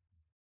done.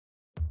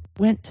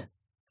 Went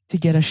to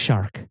get a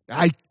Shark.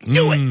 I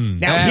Knew it. Mm.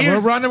 Now Yeah, we're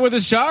here's, running with a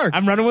shark.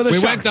 I'm running with a we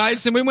Shark. went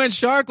Dyson. We went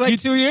shark like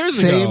 2 years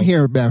ago. same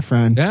here, my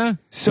friend. Yeah.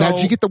 So, Now,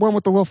 did you get the one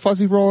with the little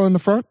fuzzy roller in the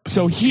front?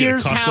 so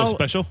here's Costco how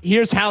special?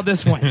 here's how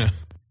this went.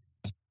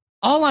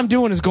 All I'm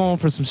doing is going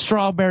for some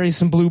strawberries,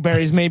 some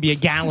blueberries, maybe a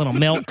gallon of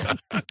milk.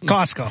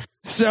 Costco.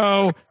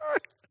 So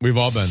We've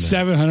all been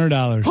there.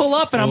 $700. pull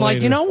up, and I'm like,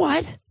 Later. you know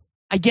what?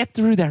 I get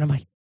through there, and I'm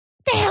like,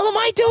 the hell am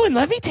I doing?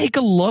 Let me take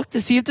a look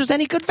to see if there's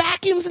any good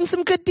vacuums and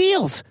some good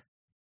deals.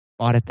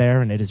 Bought it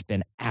there, and it has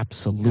been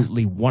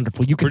absolutely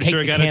wonderful. You can Pretty take sure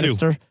I the got it, too.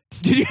 canister.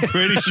 Did you?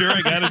 Pretty sure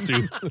I got it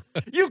too.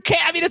 You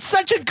can't. I mean, it's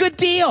such a good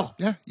deal.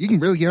 Yeah, you can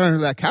really get under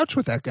that couch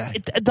with that guy.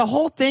 The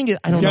whole thing is,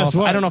 I don't Guess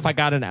know. what? I don't know if I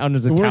got it under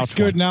the It couch. works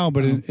good one. now,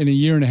 but in a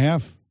year and a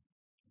half,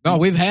 No,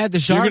 we've had the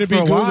you're shark going to for be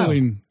a while.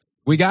 Googling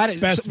We got it.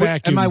 best So-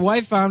 vacuums. and my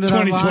wife found it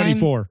online.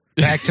 2024.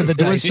 Back to the It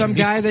was Dyson. some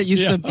guy that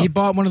used to. He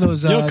bought one of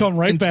those You'll come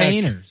right back.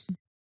 containers,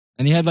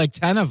 and he had like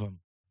 10 of them.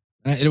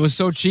 And it was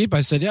so cheap.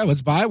 I said, "Yeah,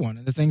 let's buy one."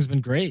 And the thing's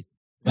been great.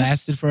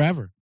 Lasted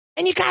forever.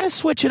 And you got to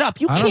switch it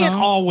up. You I don't can't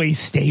know. always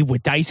stay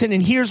with Dyson.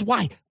 And here's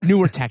why: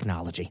 newer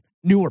technology,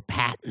 newer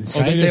patents,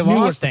 Right? They newer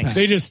lost the things. patent.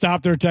 They just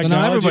stopped their now technology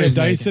at everybody's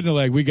made Dyson. They're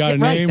like, we got a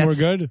Yeah, right, name, we're that's-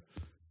 good.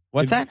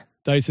 What's that?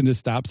 Dyson just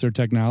stops their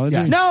technology.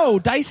 Yeah. No,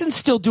 Dyson's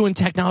still doing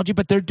technology,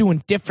 but they're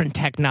doing different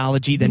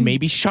technology than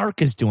maybe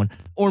Shark is doing,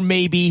 or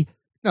maybe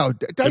No,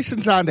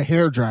 Dyson's on the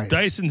hair dryer.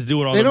 Dyson's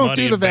doing all They the don't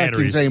money do the and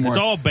batteries. vacuums anymore. It's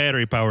all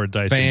battery powered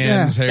Dyson.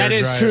 Fans, hair That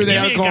is dryer. true. They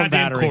Give are me a going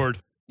goddamn battery. cord.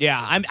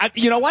 Yeah,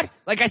 you know what?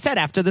 Like I said,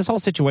 after this whole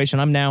situation,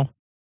 I'm now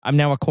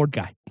a cord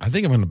guy. I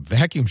think I'm going to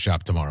vacuum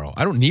shop tomorrow.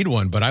 I don't need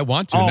one, but I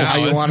want to Oh, now. Now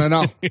you It's- want to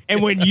know.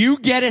 And when you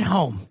get it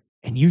home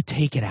and you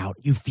take it out,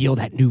 you feel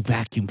that new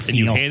vacuum And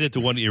you feel. hand it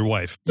to your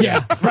wife.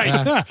 Yeah,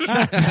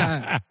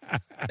 right.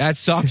 That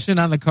suction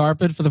on the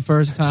carpet for the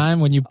first time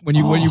when you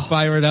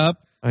fire it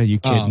up. Are you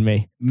kidding Oh. me?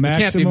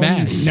 Can't be Maximum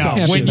Max. No,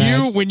 Can't be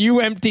Max. when you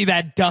empty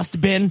that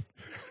dustbin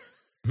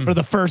for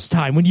the first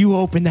time, when you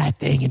open that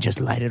thing and just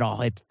let it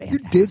all, it's You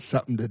fantastic. did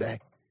something today.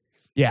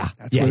 Yeah,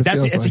 That's what it that's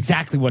feels like.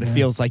 exactly what it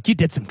feels like. You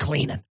did some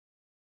cleaning.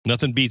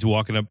 Nothing beats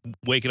waking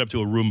up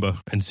to a Roomba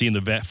and seeing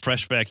the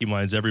fresh vacuum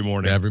lines every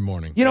morning. every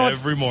morning. You know what?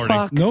 Every morning.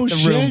 Fuck No the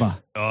shit.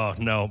 Roomba. Oh,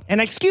 no. And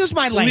excuse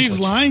my language. Leaves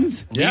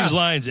lines. Leaves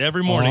lines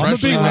every morning. I'm a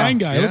fresh big line. line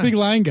guy. I'm Yeah. a big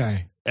line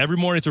guy. Every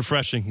morning it's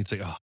refreshing. It's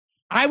like, oh,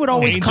 I would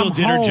always Angel come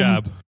did home. her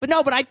job.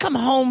 But I'd come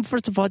home.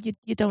 First of all,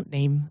 you don't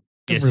name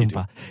the Yes, you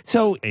Roomba.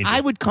 So Angel.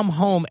 I would come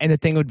home and the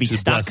thing would be She's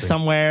stuck blessing.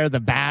 somewhere. The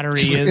battery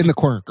Just is in the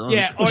corner.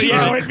 yeah, or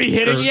yeah, or it'd be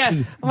hitting. Yeah,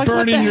 I'm like,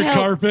 Burning what the your hell?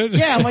 carpet.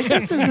 Yeah, I'm like,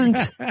 this isn't.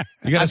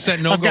 You got to set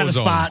no-go I've got a zones.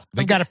 spot.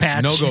 I've got a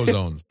patch. No-go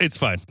zones. it's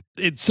fine.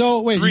 It's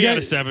So, wait, 3 you out got-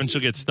 of 7 she'll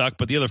get stuck,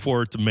 but the other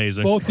 4 it's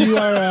amazing. Both you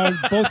are on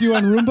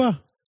Roomba.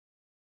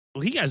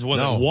 Well, he has one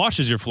No. that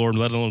washes your floor and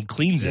let alone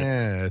cleans it.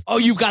 Yeah. Oh,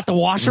 you got the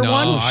washer No,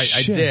 one? I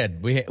shit.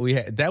 did. We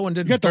had, that one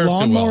didn't You got the fare too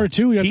lawnmower well.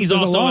 too. He's there's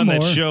a also on that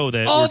lawnmower. show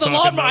that Oh, we're the talking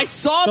lawnmower! about. I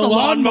saw The the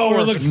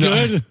lawnmower looks No.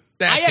 good.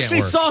 That I can't actually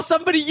work. saw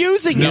somebody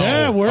using No. it.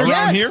 Yeah, it works.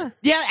 Around Yes. here?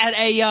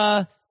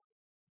 Yeah,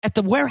 at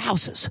the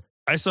warehouses.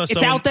 I saw It's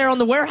someone, out there on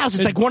the warehouse.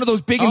 It's like one of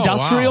those big Oh,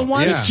 industrial wow.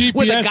 ones Yeah.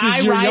 with a GPS guy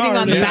is your riding yard.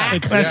 on the Yeah, back.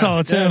 it's- I saw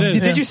it too. Yeah, it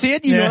is. Did you see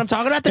it? You know Yeah. what I'm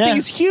talking about? That Yeah. thing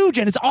is huge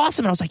and it's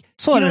awesome. And I was like,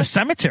 So you in know, a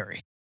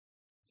cemetery.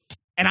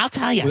 and I'll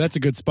tell you, Well, that's a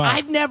good spot.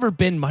 I've never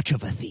been much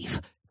of a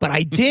thief, but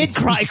I did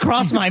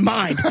cross my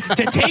mind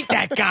to take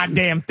that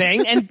goddamn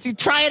thing and to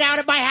try it out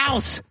at my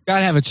house.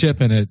 Gotta have a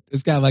chip in it.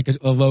 It's got like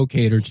a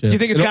locator chip. You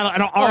think it's got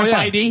an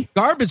RFID?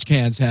 Garbage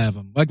cans have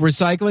them, like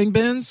recycling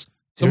bins.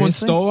 Someone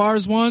Seriously? stole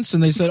ours once,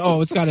 and they said,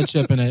 "Oh, it's got a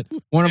chip in it."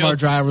 One of our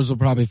drivers will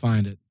probably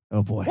find it.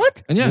 Oh boy.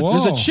 What? And yeah,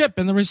 there's a Whoa. chip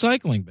in the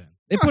recycling bin.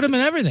 They put them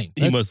in everything.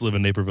 he must live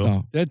in Naperville.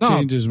 Oh. That No,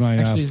 changes my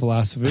actually-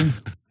 philosophy.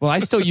 Well, I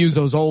still use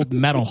those old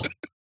metal.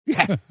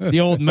 Yeah.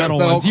 The old metal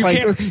The ones. old You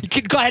Quakers.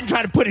 can go ahead and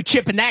try to put a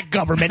chip in that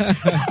government.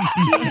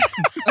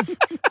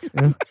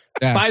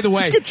 Yeah. By the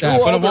way, Get your Yeah,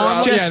 but a order lawnmower-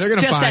 out. yeah, they're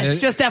gonna just, find it.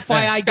 just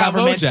FYI, Yeah, it's got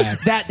government.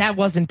 LoJack. That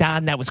wasn't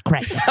Don. That was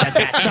Craig that said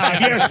that.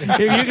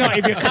 So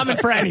if you're coming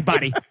for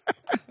anybody,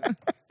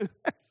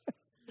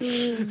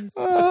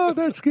 Oh,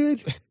 that's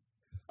good.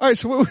 All right,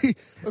 so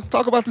let's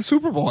talk about the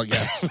Super Bowl, I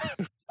guess.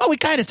 oh, we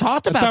kind of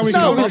talked about thought this. we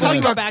No, covered we that. talked Let me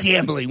go about back.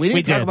 gambling. We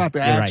didn't talk did. about the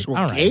You're right. actual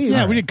All right. game.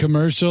 Yeah, we did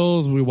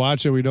commercials. We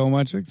watch it. We don't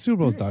watch it. Super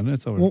Bowl's done.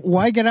 It's over.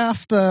 Why get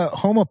off the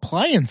home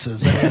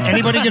appliances? I mean,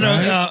 anybody get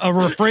a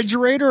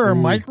refrigerator or a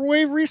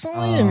microwave recently?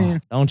 I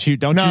mean, Don't you?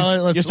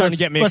 no, You're starting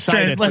to get me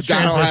excited. Let's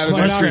I don't have transition. it.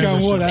 Let's Knock on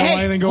transition. wood. I don't want Hey,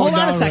 anything going hold on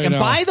down a second. right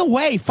now. By the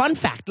way, fun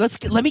fact.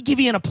 Let me give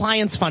you an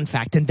appliance fun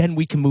fact, and then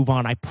we can move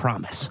on. I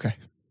promise. Okay.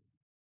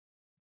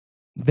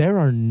 There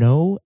are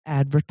no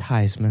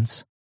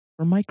advertisements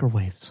for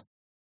microwaves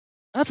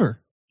Ever.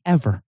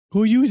 ever.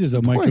 Who uses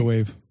a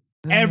microwave?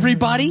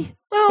 Everybody.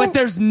 Well, But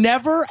there's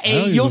never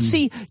a. don't You'll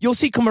even-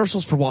 see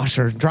commercials for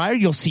washer and dryer.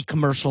 You'll see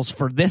commercials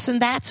for this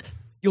and that.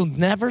 You'll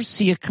never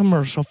see a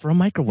commercial for a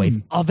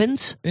microwave.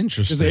 Ovens. Because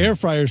Interesting. the air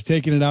fryer's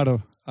taking it out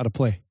of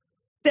play.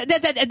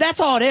 That's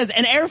all it is.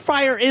 An air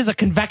fryer is a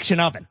convection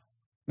oven.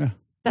 Yeah.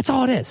 That's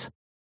all it is.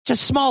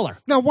 Just smaller.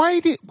 now,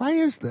 why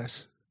is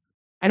this?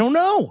 I don't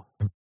know.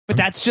 But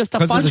that's just a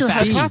Because of fun the fact.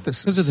 speed.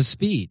 hypothesis. Because of the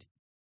speed.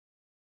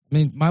 I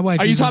mean, my wife.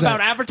 Are you uses talking that-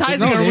 about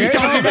advertising No, or are the we air-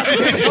 talking about the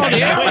different No,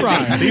 the air type?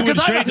 fryer. He went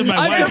Because straight to my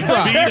I'm wife's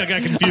surprised. speed. I got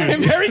I'm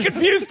confused. very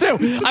confused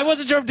too. I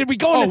wasn't sure. Did we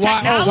go Oh, into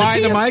technology?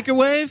 why the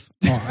microwave?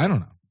 Oh, I don't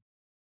know.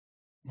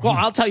 Well,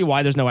 I'll tell you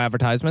why there's no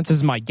advertisements. This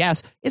is my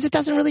guess. Is it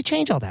doesn't really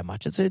change all that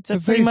much. It's a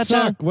If pretty they much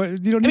suck. What,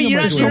 you don't I mean, need you're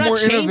a not- microwave. you're No not more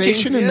changing-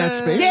 innovation in that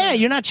space? yeah.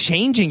 You're not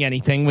changing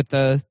anything with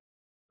the.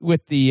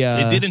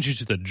 They did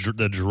introduce the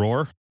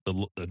drawer.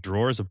 The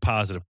drawer is a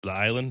positive. The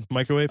island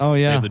microwave. Oh,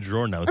 yeah. They have the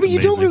drawer now. It's I mean, you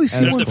amazing. don't really see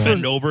You don't one have to for-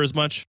 bend over as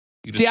much.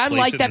 You just See, I place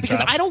like it that in because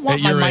top. I don't want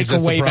At my your age,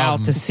 that's the microwave out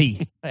problem. to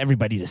see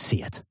everybody to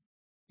see it.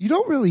 You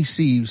don't really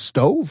see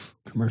stove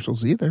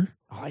commercials either.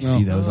 Oh, I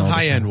see those all the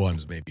High end time.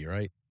 ones, maybe,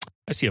 right?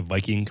 I see a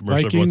Viking commercial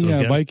every Viking, once in a yeah,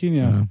 while. Viking,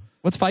 yeah.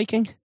 What's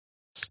Viking?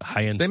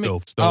 High end They make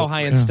stove. stove- Oh,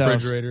 high-end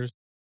stoves. refrigerators.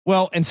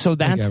 Well, and so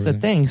that's the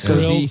everything. thing. So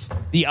Grills.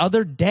 the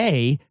other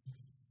day,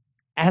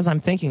 as I'm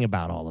thinking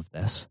about all of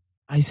this,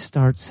 I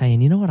start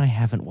saying, you know what I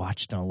haven't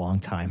watched in a long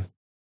time?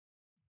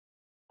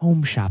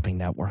 Home Shopping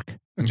Network.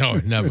 No,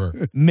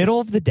 never. Middle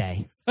of the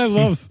day. I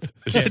love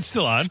Yeah, it's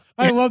still on.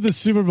 the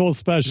Super Bowl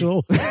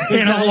special.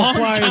 In a long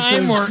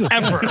time or Appliances.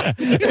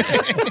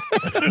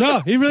 ever. No,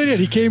 he really did.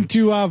 He came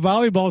to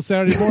volleyball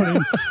Saturday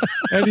morning,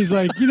 and he's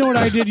like, "You know what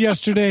I did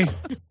yesterday?"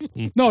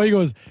 No, he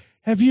goes,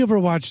 "Have you ever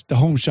watched the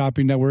Home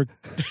Shopping Network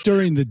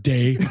during the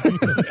day?"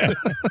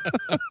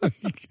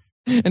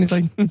 And he's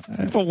like,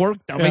 for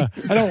work, dummy. Yeah,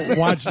 I don't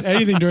watch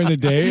anything during the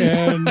day,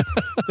 and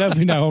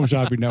definitely not Home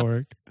Shopping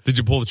Network. Did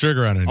you pull the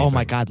trigger on anything? Oh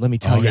my God, let me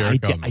tell you, here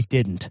it comes. I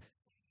didn't.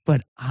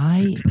 But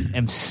I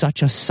am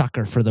such a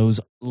sucker for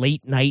those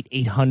late night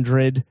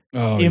 800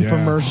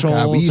 infomercials.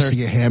 God, we used to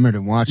get hammered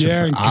and watch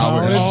Yeah, it in for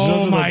hours. college. Oh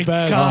Those are the my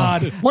best.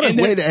 God. What a And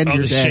way to end Oh,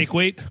 your the day. shake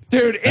weight.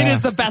 Dude, it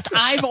is the best.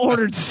 I've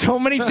ordered so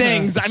many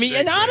things. I mean,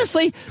 and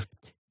honestly,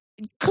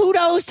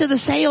 kudos to the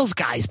sales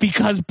guys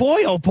because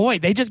boy, oh boy,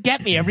 they just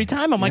get me every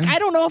time. I'm like, I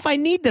don't know if I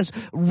need this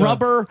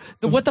rubber.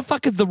 What the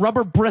fuck is the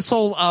rubber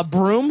bristle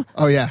broom?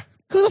 Oh, yeah.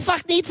 Who the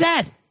fuck needs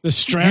that? The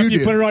strap You you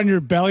do. put it on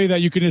your belly that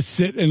you can just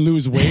sit and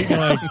lose weight.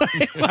 Like,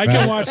 I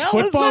can watch hell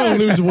is football that? and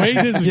lose weight.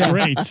 This is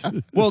great.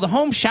 Well, the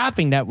Home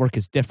Shopping Network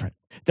is different.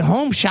 The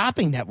Home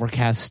Shopping Network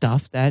has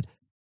stuff that,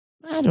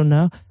 I don't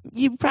know,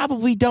 you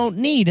probably don't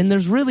need. And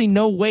there's really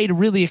no way to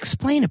really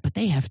explain it. But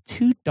they have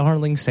two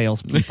darling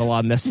salespeople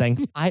on this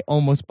thing. I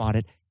almost bought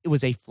it. It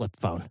was a flip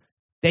phone.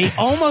 They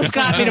almost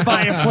got me to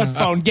buy a flip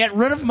phone. Get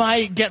rid of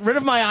my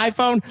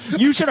iPhone.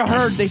 You should have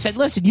heard. They said,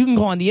 listen, you can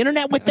go on the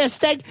internet with this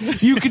thing.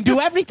 You can do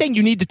everything.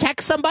 You need to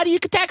text somebody. You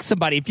can text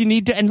somebody if you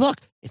need to. And look,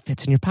 it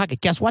fits in your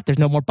pocket. Guess what? There's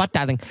no more butt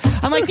dialing.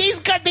 I'm like, these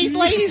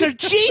ladies are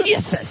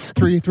geniuses.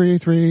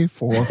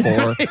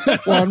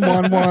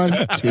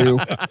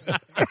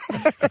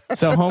 333-444111-2.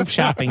 So Home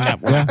Shopping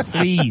Network,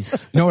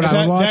 please. You know what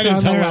I would watch that is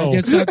on there? hello. I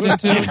get sucked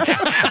into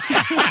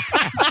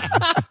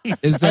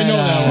is that, I know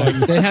that one.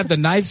 they had the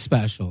knife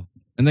special,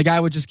 and the guy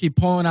would just keep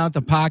pulling out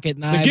the pocket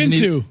knives. And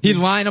Ginsu. he'd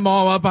line them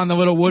all up on the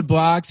little wood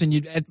blocks,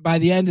 and by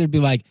the end it'd be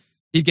like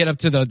he'd get up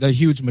to the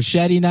huge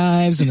machete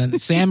knives and then the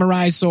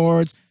samurai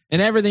swords.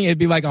 And everything, it'd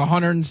be like a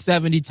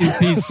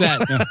 172-piece set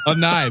of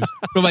knives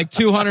for like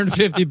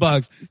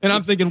 $250. And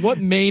I'm thinking, what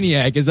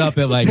maniac is up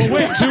at like 2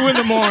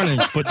 a.m.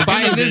 But the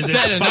buying good news this is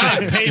set it's of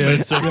 5 knives?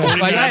 payments Dude. of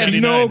Like, I have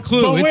no $49.99.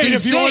 clue. But It's wait, if you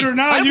insane. order 9,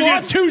 I you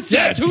want- get 2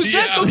 sets. Yeah, 2 sets.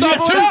 Yeah. They'll You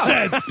double get it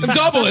up. 2 sets.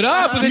 Double it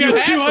up, and then You you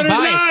get have to 200 buy it.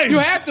 knives. You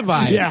have to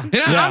buy it. Yeah. And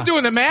I'm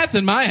doing the math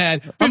in my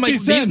head. I'm like,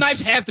 50 these cents.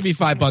 knives have to be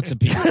 $5 a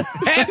piece.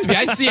 Have to be.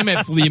 I see them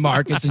at flea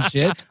markets and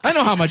shit. I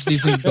know how much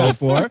these things go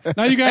for.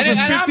 Now you got and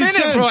it for I'm 50 in it for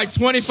cents. like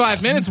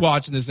 25 minutes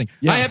watching this thing.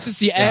 Yes. I have to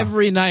see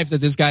every knife that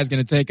this guy's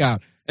going to take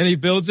out. And he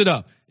builds it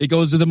up. It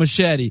goes to the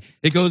machete.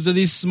 It goes to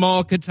these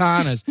small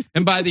katanas.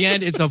 And by the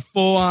end, it's a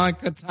full-on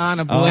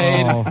katana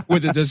blade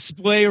with a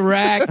display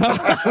rack,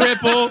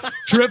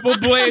 triple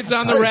blades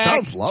on the That rack.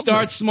 sounds lovely.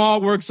 Starts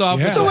small, works off.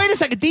 Yeah. So wait a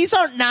second. These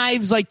aren't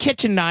knives like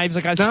kitchen knives,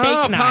 like a No,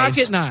 steak knives.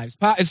 pocket knives.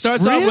 It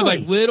starts off with Really?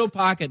 like little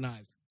pocket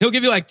knives. He'll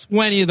give you like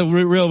 20 of the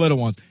real little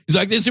ones. He's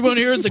like, this one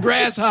here is the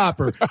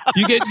grasshopper.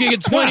 You get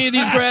 20 of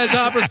these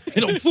grasshoppers.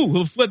 And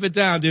he'll flip it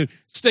down, dude.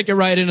 Stick it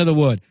right into the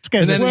wood.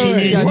 guy's And a then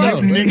Teenage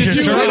Whoa. Mutant Ninja Did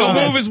you Turtle.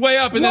 he'll move his way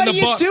up, and What then do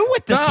the you do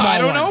with the No, small I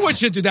don't know ones?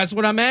 what you do. That's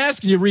what I'm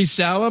asking. You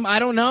resell them? I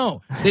don't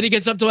know. Then he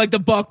gets up to like the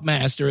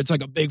Buckmaster. It's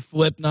like a big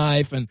flip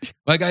knife, and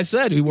like I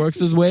said, he works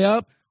his way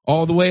up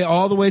all the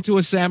way to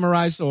a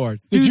samurai sword.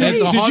 Did you,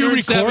 It's a did you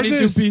record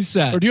this? 172-piece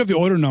set. Or do you have the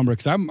order number?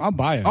 Because I'll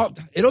buy it. Oh,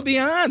 it'll be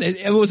on.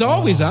 It was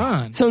always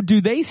on. So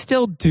do they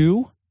still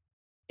do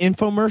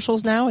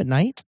infomercials now at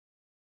night?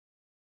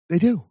 They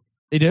do.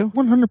 They do?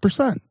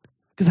 100%.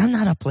 Because I'm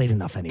not up late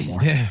enough anymore.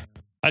 Yeah.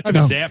 I took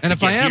a nap. And to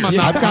if I get am, here. I'm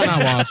not, I've got- I'm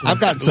not watching. I've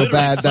gotten so Literally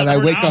bad that slept I for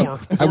an wake hour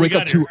up. before I we wake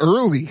got up too here.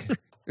 early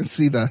and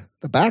see the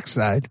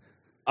backside.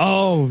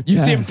 Oh, you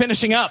see Yeah. him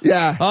finishing up.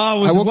 Yeah. Oh, it I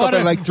was woke what up a-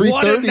 at like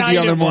what a 3:30 night the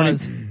other it morning.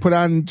 was. Put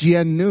on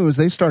GN News.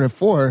 They start at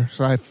 4,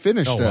 so I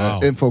finished Oh, wow.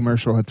 the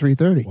infomercial at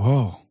 3:30.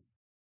 Whoa.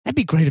 That'd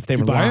be great if they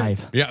were buy it?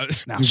 live. Yeah.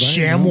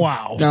 Sham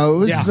wow. No, it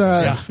was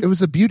Yeah. it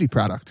was a beauty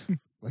product,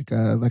 like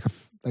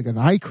an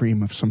eye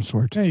cream of some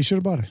sort. Hey, you should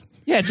have bought it.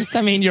 Yeah, just,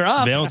 I mean, you're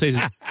up.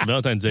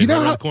 Valentine's Day You know right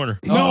around how- the corner.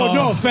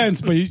 No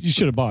offense, but you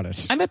should have bought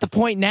it. I'm at the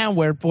point now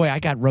where, boy, I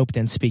got roped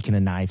in. Speaking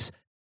of knives,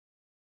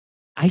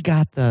 I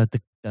got the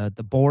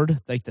board,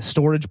 like the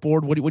storage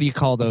board. What do you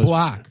call those?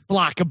 Block.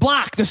 A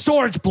block, the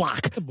storage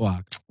block The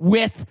block.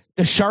 with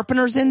the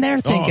sharpeners in there.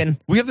 Thinking,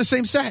 we have the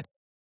same set.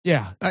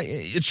 yeah,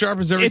 It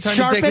sharpens every It time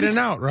you take it in sharpens?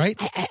 and out, right?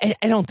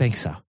 I don't think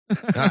so.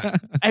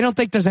 I don't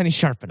think there's any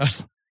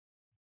sharpeners.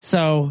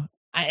 So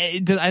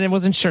I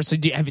wasn't sure. So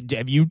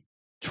have you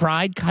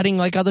tried cutting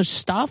like other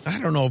stuff? I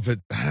don't know if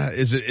it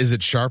is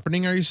it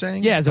sharpening. Are you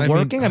saying? Yeah, is it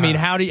working? I mean,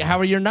 how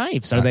are your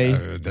knives? Are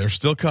they They're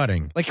still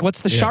cutting. like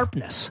what's the Yeah.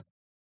 sharpness?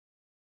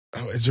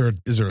 Oh, is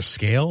there a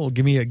scale?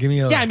 Give me a.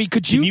 Yeah, I mean,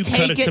 could Can you you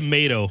take cut a it?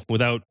 tomato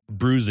without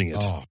bruising it?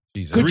 Oh,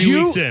 Jesus. Could 3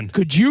 you weeks in.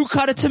 could you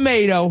cut a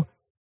tomato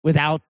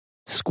without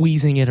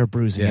squeezing it or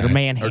bruising it or or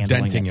manhandling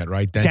denting it,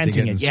 right?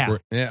 Denting and it, yeah.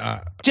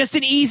 yeah. Just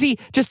an easy.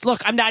 Just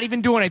look. I'm not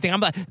even doing anything. I'm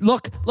like,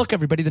 look,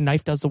 everybody. The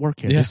knife does the work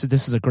here. Yeah.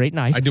 This is a great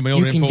knife. I do my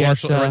own You can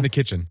infomercial get, right in the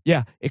kitchen.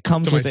 Yeah, it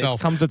comes To with myself.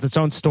 it comes with its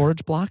own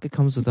storage block. It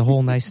comes with a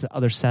whole nice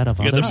other set of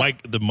You got others.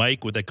 the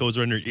mic with that goes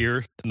around your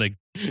ear and like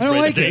I don't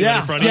like it.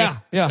 in front of you.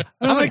 yeah.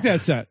 I don't like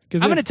that set. I'm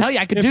going to tell you,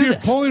 I could if do you're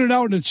this. pulling it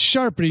out and it's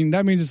sharpening,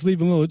 that means it's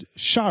leaving little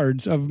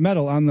shards of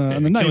metal on the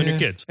knife. killing your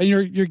kids. And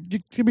you're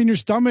gonna be in your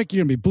stomach. You're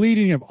gonna be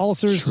bleeding. You have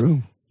ulcers.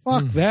 True.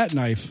 Fuck that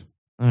knife.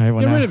 All right,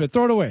 well, Get now- rid of it.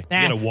 Throw it away. You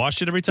gotta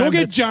wash it every time. Go get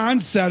That's- John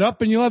set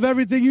up, and you'll have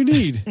everything you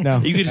need.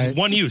 No, You could just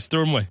one use,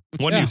 throw them away.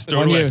 One use, throw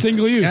one it away. use.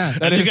 Single use. Yeah.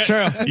 that You is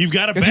true. You've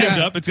got it bagged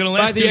up. It's gonna By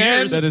last the 2 end,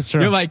 years. That is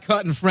true. You're like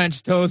cutting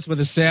French toast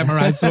with a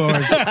samurai sword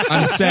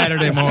on a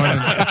Saturday morning.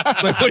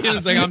 Like, what are you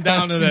gonna say? I'm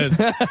down to this.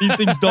 These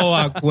things dull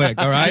out quick,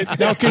 all right?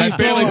 Now, can And you I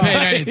barely throw- paid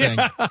anything.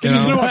 Can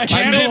you throw a I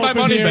candle made my up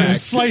in money here and back.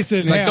 slice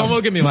it in Like, half? don't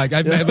look at me like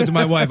I've made it to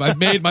my wife. I've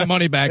made my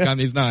money back on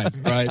these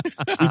knives, right?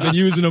 We've been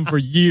using them for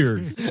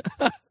years.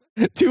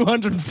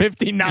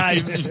 250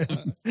 knives.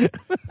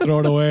 Throw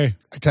it away.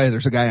 I tell you,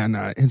 there's a guy on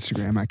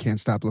Instagram I can't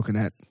stop looking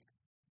at.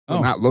 Well,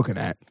 Oh. not looking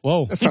at.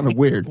 Whoa. That sounded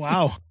weird.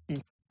 Wow.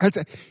 I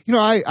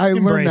learned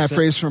Embrace that it.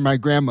 phrase from my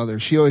grandmother.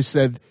 She always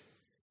said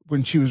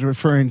when she was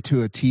referring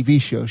to a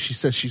TV show, she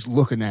says she's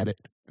looking at it.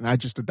 And I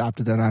just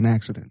adopted it on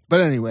accident.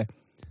 But anyway,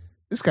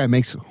 this guy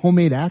makes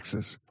homemade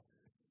axes.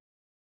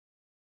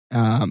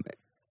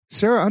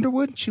 Sarah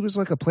Underwood, she was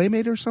like a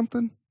playmate or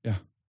something. Yeah.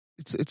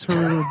 It's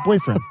her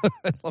boyfriend.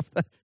 I love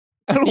that.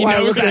 I don't know He why I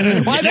knows looked at that.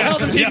 him. Why the hell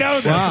does he know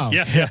this? Wow.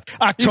 Yeah.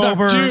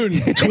 October June.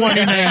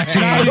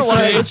 2019. I don't know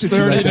why I looked at you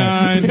like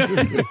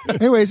that. 39.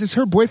 Anyways, it's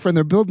her boyfriend.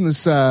 They're building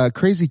this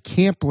crazy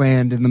camp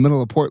land in the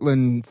middle of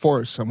Portland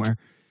forest somewhere.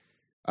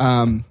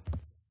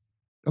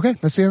 Okay,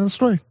 that's the end of the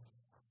story.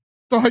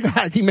 That's all I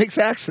got. He makes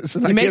axes.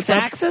 And He I can't makes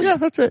stop- axes? Yeah,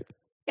 that's it.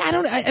 Yeah,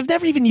 I've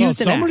never even Well, used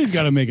an somebody's axe.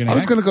 got to make an I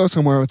was axe. going to go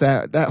somewhere with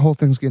that. That whole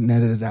thing's getting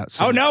edited out.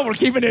 So. Oh no, we're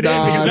keeping it No,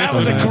 in because it's that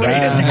was the fine.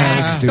 greatest Nah,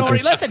 axe stupid. story.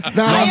 Listen,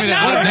 No, I I have mean,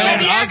 never heard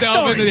any I'll axe delve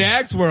into stories. the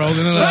axe world,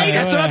 and then Right,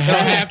 that's what I'm saying.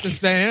 I have to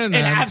stay in.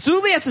 It Then.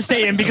 absolutely has to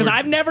stay in because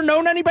I've never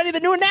known anybody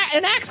that knew an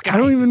axe guy. I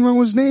don't even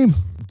know his name.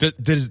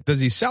 Does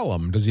he sell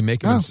them? Does he make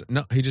them?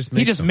 No. No, he just makes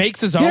He just them.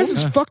 makes his He own. has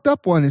this fucked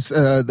up one. It's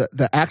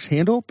the axe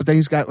handle, but then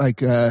he's got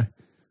like a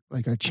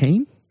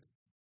chain.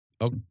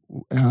 Oh.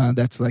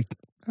 That's like,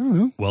 I don't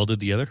know, Welded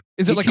together.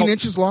 Is it like 18 a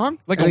inches long.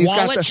 like And a he's got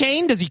wallet the-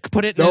 chain? Does he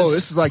put it in No, his...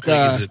 this is like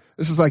Like,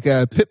 is it-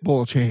 a pit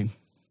bull chain.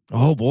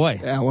 Oh boy.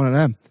 Yeah, one of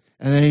them.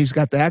 And then he's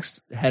got the axe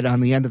head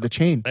on the end of the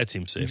chain. That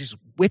seems He's safe. just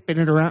whipping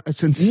it around.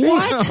 It's insane.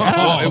 What?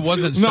 Oh, it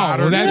wasn't No,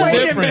 soldered. that's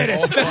Wait a different.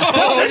 minute.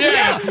 Oh,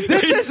 yeah.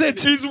 This isn't...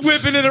 He's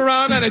whipping it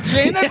around on a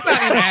chain. That's not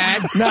an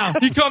axe. No.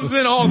 He comes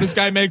in, oh, this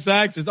guy makes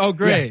axes. Oh,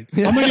 great.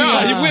 How many,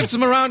 No, he whips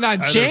them around on Are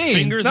there chains.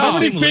 fingers No,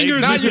 missing,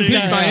 fingers legs now does you this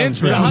missing? piqued guy my have?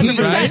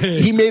 interest. 100%.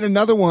 He made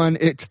another one.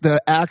 It's the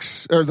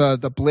axe or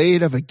the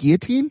blade of a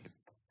guillotine.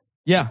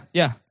 Yeah.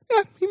 Yeah,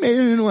 he made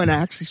it into an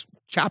axe. He's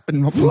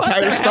chopping up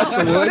entire stumps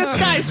of wood. This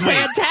guy's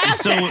fantastic.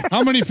 So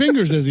How many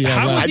fingers does he have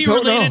how left? is he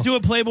don't related know. to a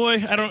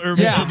Playboy? I don't. Or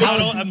Yeah.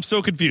 I'm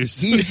so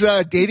confused. He's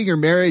dating or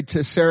married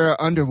to Sarah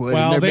Underwood,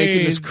 Well, and they're they-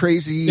 making this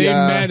crazy. They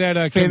met at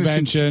a fantasy-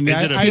 convention.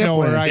 Is it a- I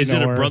know her. I Is know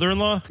it a her.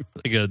 brother-in-law?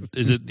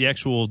 Is it the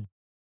actual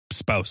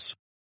spouse?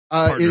 It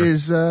partner?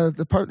 is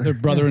the partner. They're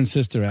brother and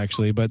sister,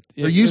 actually, but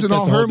They're using that's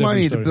all a whole her different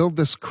money story. to build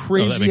this makes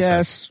crazy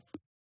ass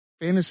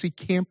fantasy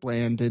camp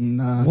land in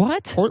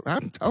What?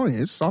 I'm telling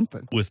you, it's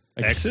something. With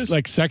axes?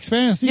 like sex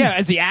fantasy. Yeah,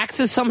 is the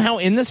axes somehow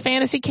in this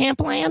fantasy camp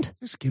land?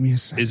 Just give me a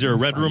second. Is there a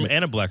red I'll room find it.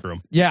 and a black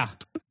room? Yeah.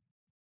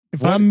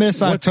 If I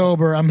miss what's-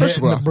 October, I'm First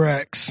of hitting all- the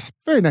bricks.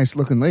 Very nice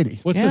looking lady.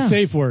 What's Yeah. the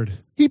safe word?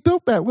 He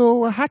built that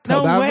little hot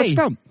tub No out of way. a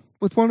stump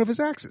with one of his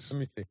axes. Let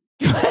me see.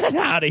 Get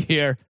out of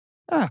here.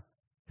 Ah.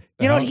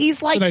 You know what?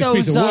 He's like It's a nice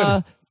piece those. of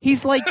wood.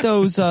 He's like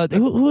those.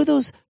 Who are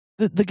those?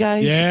 The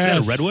guys. Yeah.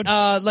 Is that a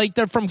redwood? Like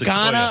they're from It's a-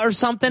 Ghana oh, yeah. or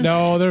something.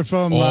 No, they're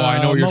from. Oh,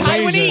 I know what you're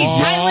Malaysia. Taiwanese.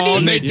 Oh,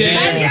 Taiwanese. they did.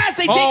 Yes,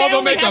 they did. Oh, They they'll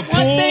only make a have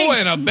one pool thing.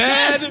 and a bed.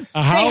 Yes. A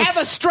They house. have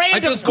a strand I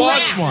just of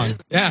grass. watched one.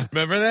 Yeah.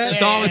 Remember that?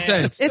 That's all it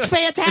takes. It's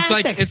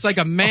fantastic. It's like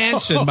a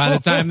mansion by the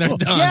time they're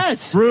done.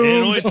 Yes.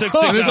 Rooms. It only took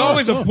 6 And there's hours.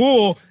 always a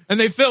pool, and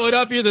they fill it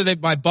up. Either they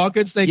by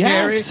buckets they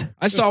Yes. carry.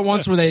 I saw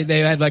once where they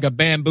had like a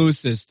bamboo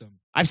system.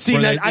 I've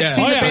seen Where that. they- I've yeah.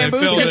 seen Oh, the yeah, they bamboo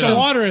filled it Get system. the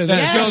water in They there.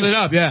 Yes. filled it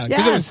up, yeah,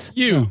 because it was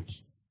Yes. huge.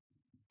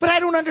 But I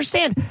don't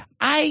understand.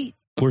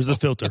 Where's the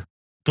filter?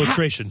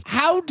 Filtration.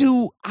 How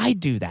do I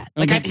do that?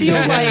 Like I Okay. feel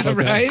Yeah, like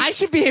right? I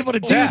should be able to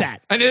do Yeah.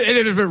 that. And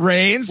if it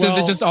rains, does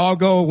Well, it just all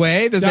go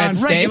away? Does that Don,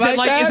 stay Is like it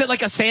like that? is it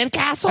like a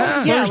sandcastle?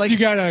 Yeah. Yeah, First, like you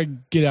gotta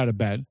get out of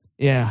bed.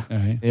 yeah, All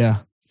right. yeah,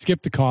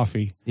 Skip the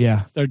coffee.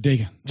 yeah. Start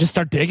digging. Just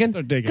start digging.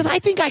 Start digging. Because I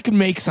think I could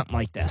make something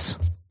like this.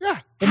 Yeah.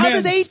 But How man,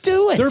 do they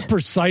do it? They're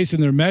precise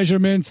in their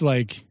measurements.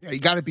 Like Yeah, you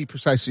got to be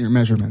precise in your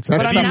measurements. That's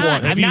But I'm step not. one.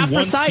 I'm Have you not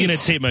once seen a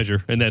precise. tape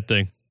measure in that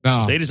thing?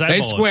 No, They just they eyeball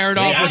it. square it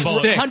off They with a eyeball it.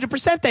 stick.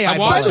 100% they I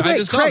eyeball watched. By it. the way, I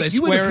just saw Craig, they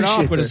you would square it off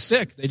appreciate with a this.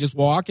 stick. They just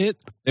walk it.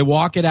 They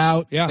walk it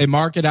out. Yeah. They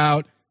mark it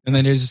out, and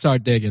then they just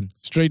start digging.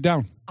 straight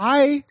down.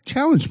 I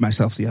challenged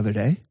myself the other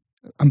day.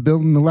 I'm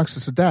building the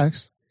Lexus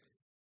Dex.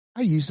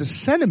 I used a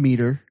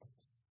centimeter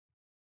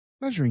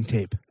measuring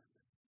tape.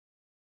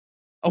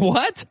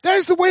 What? That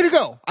is the way to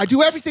go. I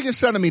do everything in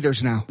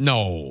centimeters now.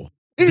 No.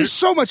 It is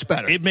so much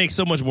better. It makes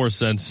so much more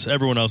sense.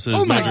 Everyone else's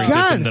Oh my measuring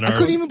system god! than I ours.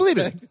 couldn't even believe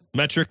it.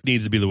 Metric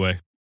needs to be the way.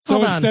 So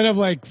Hold on. instead of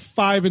like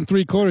 5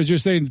 3/4, you're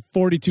saying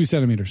 42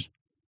 centimeters.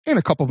 And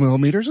a couple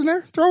millimeters in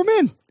there. Throw them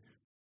in.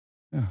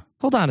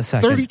 Hold on a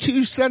second.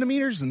 32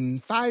 centimeters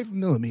and 5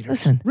 millimeters.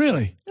 Listen,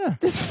 Really?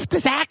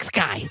 this axe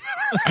guy.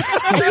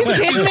 you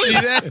kidding me? See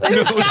that?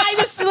 This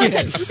guy,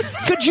 listen,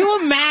 could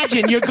you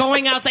imagine you're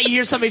going outside, you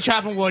hear somebody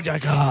chopping wood, you're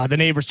like, oh, the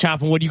neighbor's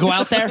chopping wood. You go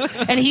out there, and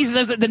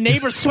the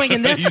neighbor's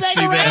swinging this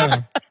thing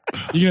around.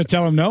 You going to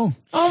tell him no?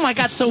 Oh, my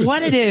God. So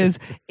what it is,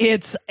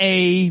 it's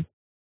a,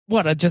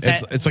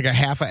 it's like a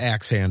half an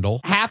axe handle.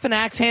 half an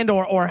axe hand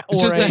or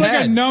It's just It's the like a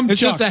head. numchuck.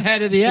 It's just the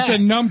head of the axe. It's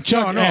a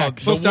numchuck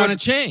axe. Hooked on a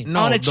chain.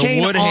 No, On a the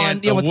chain wood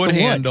on- yeah, what's the wood?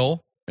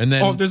 handle, and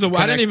then Oh, there's a.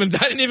 I didn't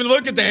even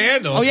look at the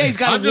handle. Oh, yeah, he's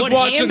got a I'm just wood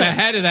watching handle. the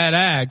head of that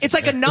axe. It's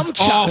like a That's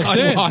nunchuck. all That's I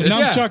it. watch.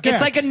 Nunchuck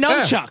It's like a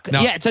nunchuck.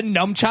 No. Yeah, it's a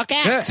nunchuck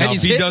axe. Yeah. now, And if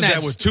he's he hitting does that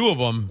that with two of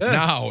them, Yeah.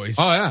 now he's.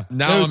 Oh, yeah.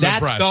 Now Dude, I'm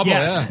that's impressed. double.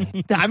 yes.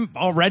 I'm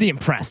already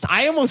impressed.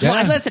 I almost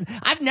want. Listen,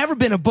 I've never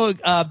been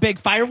a big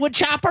firewood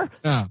chopper.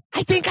 Yeah.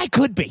 I think I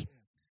could be.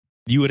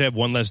 You would have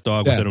one less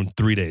dog Yeah. within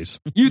 3 days.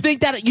 You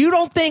think that? You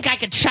don't think I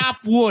could chop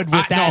wood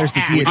with that? There's the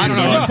axe? guillotine. I don't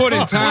know. He's put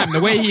in time. The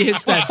way he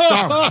hits that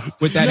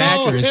stump with that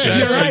accuracy. You're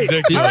That's right.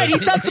 ridiculous. All right,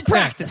 he's done some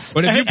practice.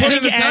 But if you put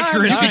in the time, you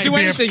accuracy can do would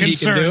be anything he can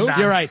concerned do. now.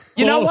 You're right.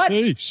 You know what,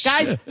 Holy guys?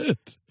 shit.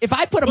 If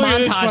I put a Look at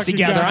this montage fucking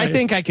together, guy. I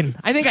think I can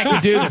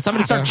do this. I'm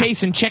going to start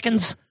chasing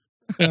chickens.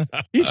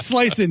 He's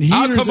slicing heaters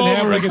I'll come in half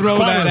over like and it's throw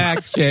butter. that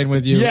axe chain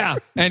with you. Yeah.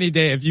 Any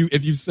day if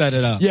you set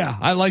it up. Yeah,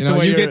 I like You the know,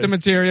 way you you're- get the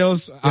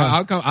materials.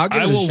 I'll come. I'll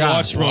give I it a will shot.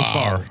 watch from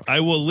afar.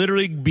 I will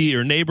literally be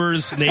your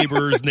neighbors, Yep.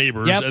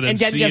 and then And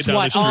see guess it down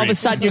what? the All of a street.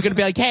 sudden, you're going to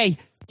be like, "Hey,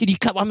 can you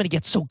cut? I'm going to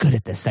get so good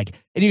at this thing."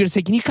 And you're going to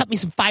say, "Can you cut me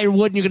some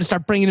firewood?" And you're going to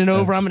start bringing it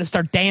over. I'm going to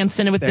start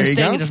dancing with There this you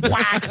thing go. and just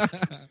whack.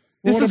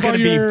 What This is going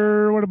about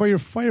to be. what about your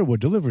firewood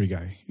delivery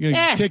guy? You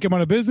gonna Eh. take him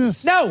out of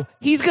business? No,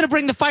 he's going to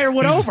bring the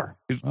firewood over.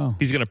 Oh.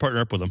 He's going to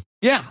partner up with him.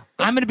 Yeah,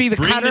 I'm going to be the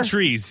Bring cutter. the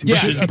trees.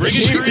 Yeah. Just bring the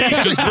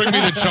trees. Just bring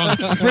me the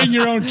chunks. Bring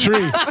your own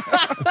tree.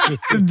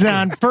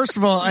 Don, first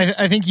of all,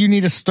 I think you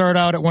need to start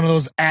out at one of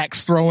those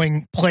axe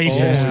throwing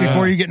places Yeah.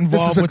 before you get This is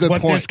involved a with good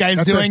what point. this guy's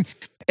That's doing.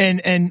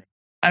 And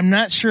I'm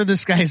not sure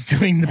this guy's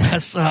doing the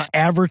best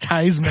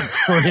advertisement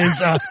for his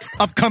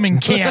upcoming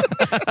camp,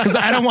 because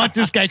I don't want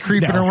this guy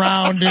creeping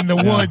around in the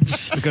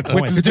woods good with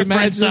point. his Could you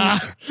different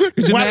imagine-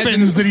 could you weapons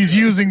imagine- that he's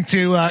using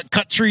to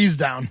cut trees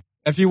down.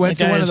 If you went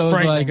That to guy one of is those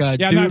frightening. like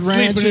Yeah, I'm not dude sleeping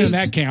ranches, in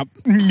that camp.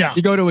 No.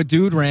 you go to a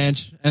dude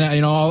ranch, and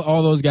you know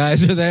all those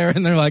guys are there,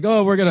 and they're like,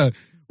 "Oh, we're gonna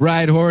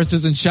ride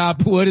horses and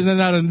chop wood," and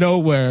then out of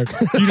nowhere,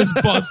 you just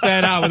bust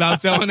that out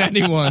without telling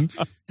anyone,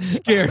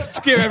 scare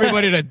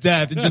everybody to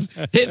death, and just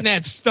hitting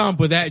that stump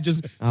with that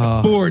just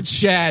board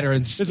shatter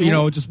and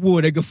just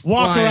wood. It go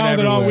Walk flying around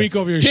it all everywhere. week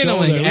over your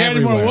Kindling shoulder. Any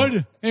more everywhere.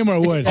 wood? Any more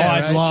wood? Oh,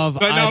 I'd right? love.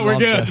 But no, I'd we're love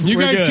good. this. You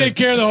We're guys good. take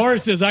care of the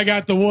horses. I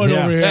got the wood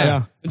Yeah, over here.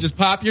 yeah. And just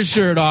pop your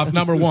shirt off.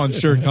 Number one,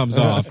 shirt comes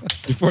off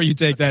before you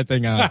take that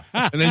thing out.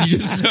 And then you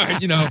just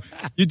start,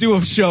 you do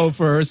a show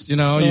first, you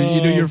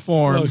do your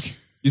forms. look.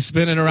 You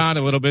spin it around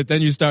a little bit.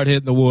 Then you start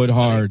hitting the wood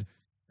hard.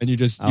 And you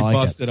I like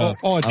bust it. it up.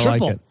 Oh, a I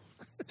triple. like it.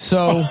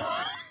 So,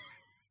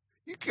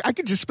 I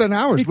could just spend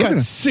hours He looking got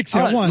at 6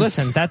 at once.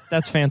 listen,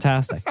 that's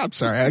fantastic. I'm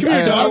sorry. here,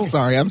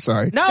 I'm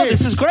sorry. No,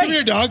 this is Come here,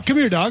 great. dog. Come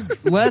here, dog.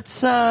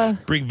 Let's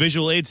Bring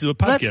visual aids to a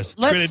podcast. It's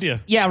a great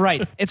idea. Yeah,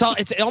 right. It's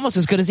almost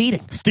as good as eating.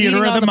 Theater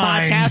Eating of on the the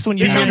mind. podcast when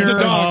you're Theater trying of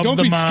the dog. Don't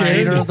the be mind. scared.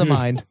 Theater of the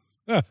mind.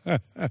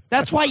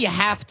 That's why you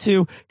have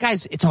to,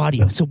 guys. It's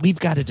audio, so we've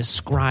got to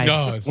describe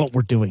Yes. what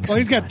we're doing. Well,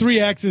 he's got sometimes. 3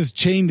 axes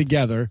chained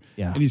together,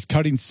 Yeah. and he's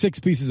cutting 6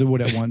 pieces of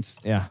wood at once,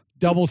 Yeah,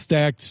 double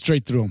stacked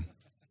straight through them.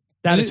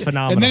 that is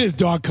phenomenal. And then his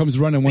dog comes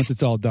running once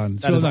it's all done.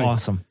 It's that is real nice.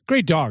 awesome.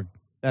 Great dog.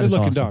 That Good is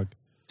looking awesome. dog.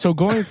 So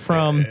going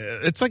from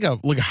It's like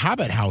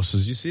hobbit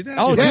houses. You see that?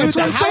 Oh, Yeah, dude, that's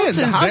what the I'm saying.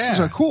 The houses- houses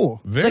are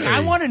cool. Very. like, I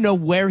want to know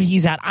where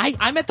he's at.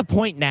 I'm at the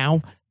point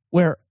now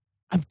where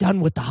I'm done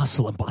with the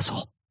hustle and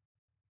bustle.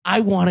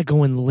 I want to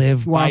go and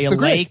live Off by a the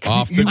grid. lake.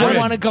 Off the I grid.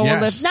 want to go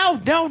and Yes.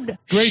 live. No.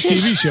 Great Shush,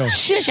 TV show.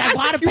 Shush! I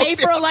want to pay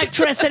for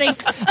electricity.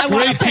 I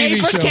want Great to pay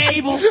TV for show.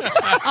 cable.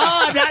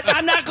 Oh,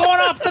 I'm not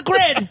going off the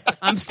grid.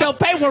 I'm still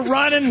paying. We're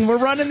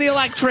running the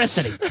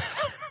electricity.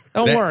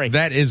 Don't worry.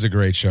 That is a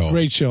great show.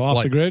 Great show. Off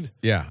Like- the grid.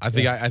 Yeah, I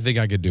think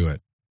I could do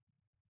it.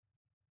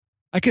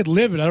 I could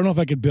live it. I don't know if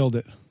I could build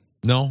it.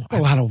 No, A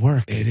lot of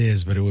work. it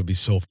is, but it would be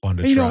so fun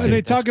to And, try. and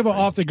they talk about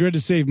off the grid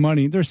to save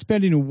money. They're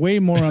spending way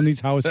more on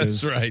these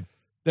houses That's right.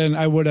 than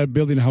I would at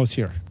building a house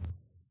here.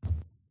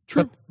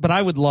 But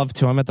I would love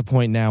to. I'm at the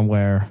point now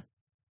where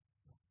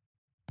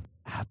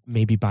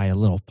maybe buy a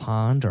little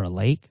pond or a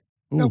lake.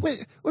 No,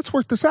 wait. Let's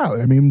work this out.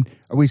 I mean,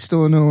 are we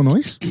still in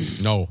Illinois?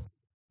 No.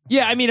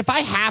 Yeah, I mean, if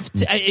I have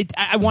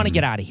to, I want to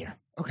get out of here.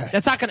 Okay.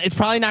 That's not gonna. It's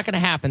probably not gonna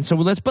happen. So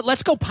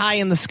let's go pie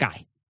in the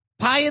sky.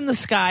 Pie in the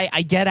sky.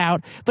 I get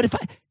out, but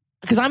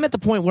because I'm at the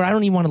point where I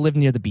don't even want to live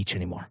near the beach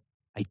anymore.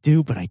 I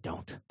do, but I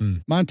don't.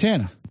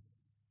 Montana.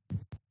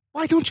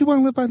 Why don't you want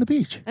to live by the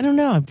beach? I don't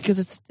know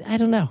because I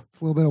don't know.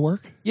 It's a little bit of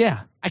work.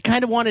 Yeah, I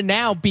kind of want to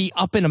now be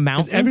up in a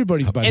Because mountain.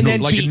 everybody's by And the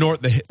then Like be- in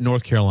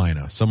North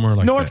Carolina, somewhere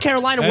like North that.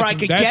 Carolina, where I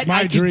could That's get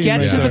my dream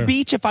right to the there.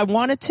 beach if I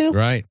wanted to.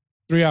 Right.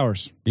 3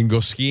 hours. You can go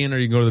skiing or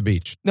you can go to the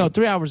beach. No,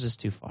 3 hours is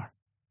too far.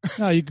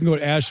 No, you can go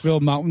to Asheville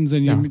Mountains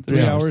and you No,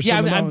 3 hours. Yeah,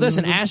 from the mountains.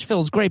 listen,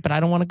 Asheville's great, but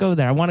I don't want to go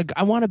there. I want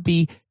to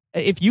be.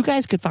 If you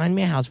guys could find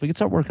me a house, we could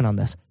start working on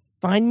this.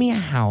 Find me a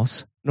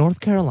house,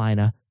 North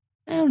Carolina,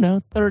 I don't know,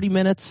 30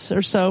 minutes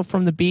or so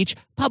from the beach.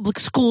 Public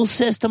school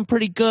system,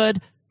 pretty good.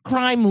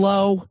 Crime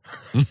low.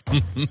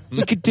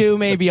 We could do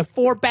maybe a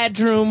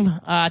 4-bedroom,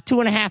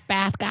 2.5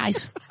 bath,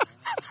 guys.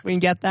 We can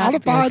get that. Out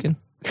of pod.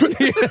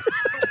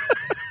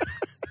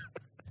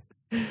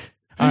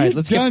 All right,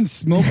 let's Done.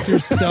 Smoked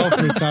yourself,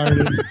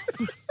 retarded.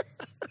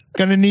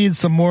 Gonna need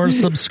some more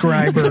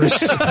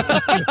subscribers.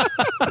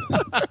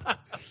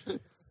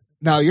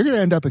 No, you're going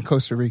to end up in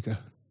Costa Rica.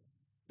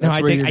 No, That's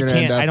I where think I you're gonna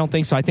can't. end up. I don't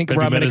think so. I think Have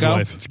where you I'm met going to his go.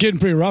 wife? It's getting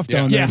pretty rough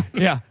down there.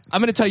 Yeah. I'm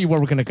going to tell you where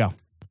we're going to go.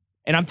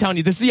 And I'm telling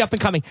you, this is the up and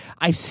coming.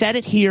 I said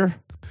it here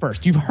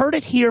first. You've heard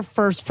it here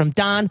first from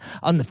Don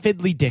on the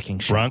Fiddly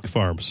Dicking Show. Bronc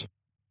Farms.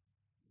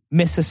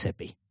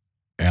 Mississippi.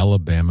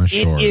 Alabama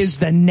shores. It is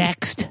the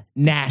next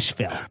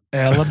Nashville.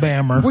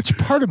 Alabama. Which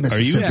part of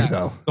Mississippi, Yeah.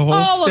 though? The whole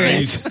All of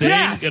state. it. Staying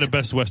Yes. at a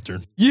Best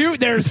Western.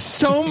 There's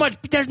so much.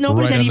 There's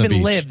nobody Right that on the even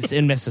beach. lives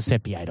in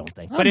Mississippi, I don't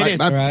think. But my, it is.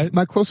 My, Right.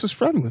 my closest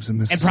friend lives in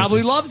Mississippi. And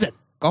probably loves it.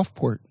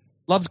 Gulfport.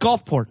 Loves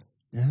Gulfport.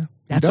 Yeah. he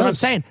That's what I'm does.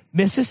 saying.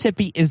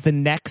 Mississippi is the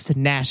next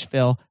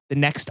Nashville, the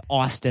next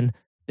Austin,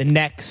 the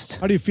next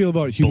How do you feel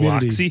about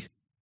humidity? Biloxi.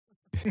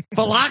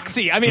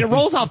 Biloxi. I mean, it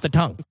rolls off the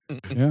tongue.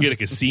 Yeah. Get a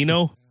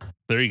casino.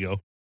 There you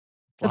go.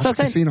 That's Lots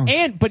what I'm of saying.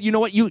 casinos. But you know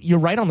what? You're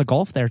right on the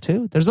Gulf there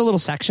too. There's a little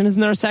section. Isn't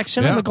there a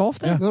section on Yeah. the Gulf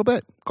there? A little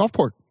bit.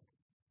 Gulfport.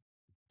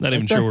 Not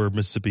even there. sure where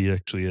Mississippi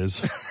actually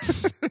is.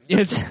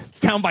 It's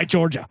down by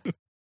Georgia.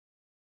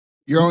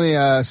 You're only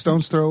a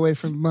stone's throw away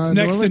from It's next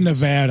New to Orleans.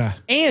 Nevada.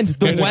 And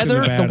the Right next to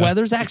weather, the Nevada.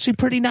 weather's actually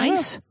pretty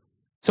nice.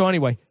 So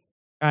anyway,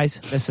 guys,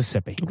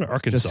 Mississippi. What about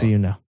Arkansas? Just so you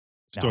know.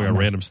 Just throwing No, out I'm not.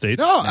 random states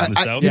No, in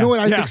the South. you know what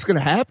I Yeah. think is going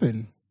to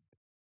happen?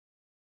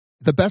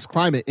 The best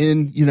climate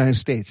in United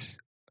States,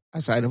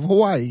 outside of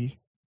Hawaii,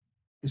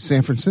 is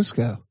San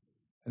Francisco.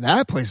 And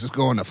that place is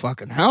going to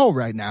fucking hell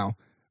right now.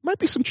 Might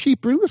be some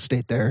cheap real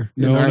estate there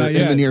No, not in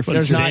yet. the near But future.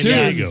 There's not San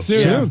yet. Diego.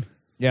 Soon.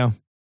 Yeah.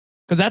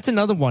 Because that's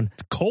another one.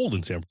 It's cold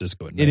in San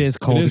Francisco at night. It is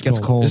cold. It It, is gets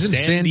cold. cold. Isn't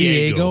San San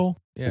Diego.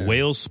 Diego?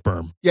 Whale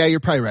sperm. Yeah, you're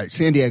probably right.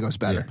 San Diego's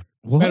better.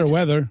 What? Better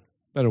weather.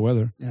 Better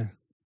weather.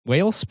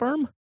 Whale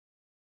sperm?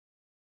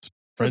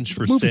 French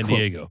for Movie San quote.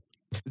 Diego.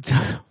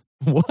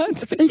 What?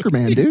 It's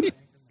Anchorman, dude.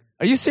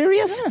 Are you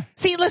serious?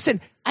 See,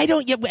 listen, I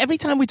don't. Yeah, every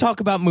time we talk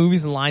about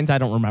movies and lines, I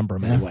don't remember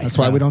them anyway. That's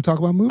why we don't talk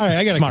about movies. All right,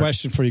 I got Smart. a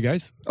question for you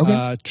guys.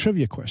 Okay.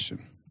 Trivia question.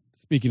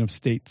 Speaking of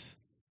states,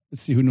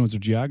 let's see who knows their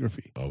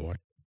geography. Oh boy.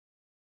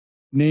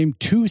 Name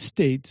 2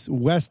 states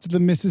west of the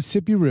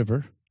Mississippi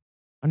River.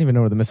 I don't even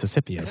know where the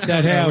Mississippi is.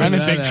 That have, I'm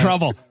in big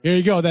trouble. Here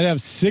you go. That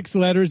have 6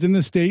 letters in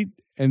the state,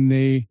 and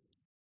they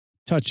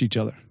touch each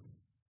other.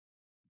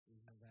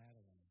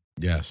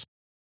 Yes.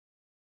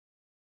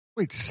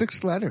 Wait,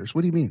 6 letters.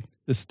 What do you mean?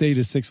 The state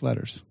is 6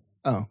 letters.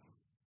 Oh,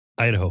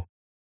 Idaho.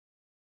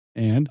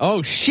 And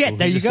Oh shit! Well,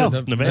 there who you just go.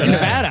 said Nevada?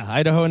 Nevada,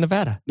 Idaho, and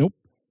Nevada.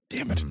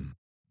 Damn it.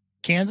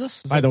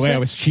 Kansas? Is By that the way, I six?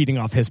 was cheating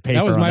off his paper.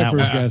 that was on my that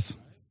first one. guess.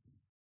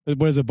 But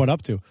what is it but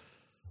up to?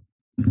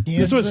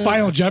 This was Kansas.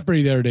 Final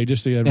Jeopardy the other day,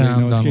 just so everybody Yeah,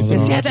 I'm knows. done in case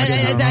with it. they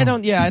Yeah,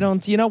 don't- I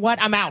don't. You know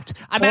what? I'm out.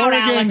 I'm out,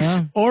 Alex.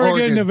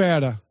 Oregon,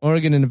 Nevada.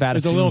 Oregon and Nevada.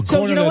 There's a little So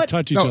corner you know that what?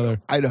 touch each no,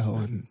 other. Idaho.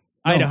 And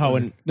Idaho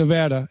and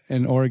Nevada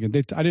and Oregon.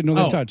 I didn't know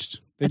Oh. they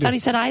touched. They I thought did. he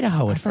said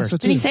Idaho at thought first. so,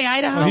 Did he too. say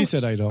Idaho? Oh, he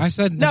said Idaho. I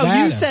said no,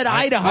 Nevada. you said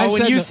Idaho, I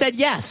and you the- said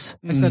yes.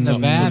 I said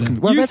Nevada.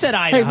 Well, You that's- said Hey,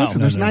 Idaho. listen,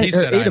 there's No, no, 9 he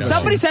said 8 of us. Idaho.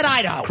 Somebody said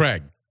Idaho.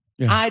 Craig.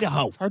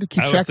 Idaho. It's hard to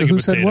keep I was track of thinking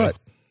who said potato. what.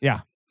 Yeah.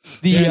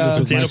 Kansas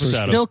was my Potato, first.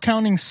 potato. Still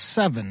counting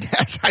 7.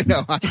 Yes, I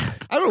know. I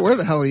don't know where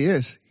the hell he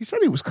is. He said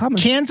he was coming.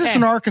 Kansas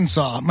and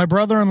Arkansas. My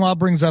brother-in-law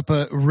brings up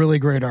a really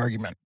great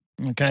argument.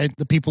 Okay,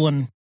 the people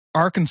in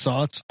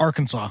Arkansas, it's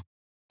Arkansas.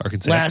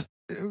 Arkansas.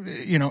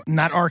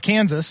 Not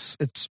Arkansas,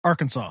 it's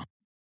Arkansas.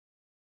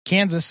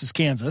 Kansas is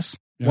Kansas.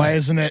 Yeah. Why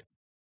isn't it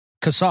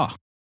Kansas?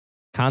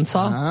 Kansas?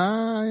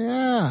 Ah,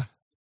 yeah.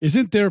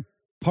 Isn't there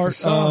part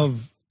Arkansas.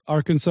 of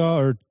Arkansas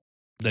or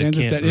that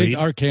Kansas can't that is read.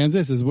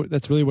 Arkansas?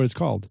 That's really what it's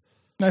called.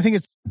 I think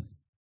it's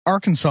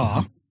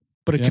Arkansas,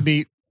 but it Yeah. could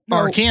be No,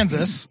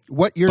 Arkansas.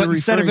 What you're But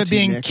instead of referring it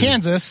being to, Nick,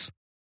 Kansas,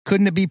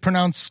 couldn't it be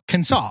pronounced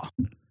Kansas?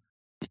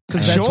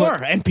 Because that's Sure,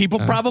 what and people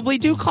probably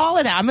do call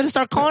it. I'm going to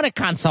start calling it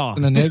Kansas.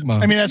 An enigma.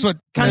 I mean. That's what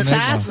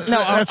Kansas? No,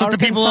 that's what the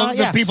people of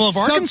Arkansas, the people of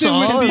Arkansas. Something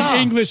with Arkansas. the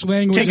English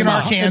language Taking and the-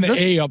 Arkansas. and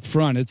the A up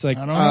front. It's like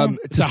I don't know.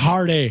 it's a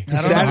hard A. to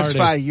It's a hard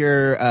satisfy A.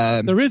 your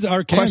There is question.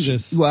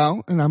 Arkansas.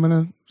 Well, and I'm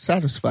going to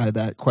satisfy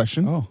that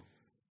question. Oh,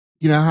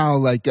 You know how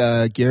like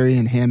Gary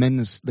and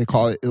Hammond they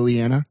call it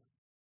Ileana?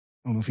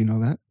 I don't know if you know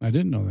that I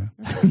didn't know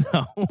that.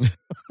 No.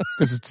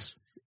 because it's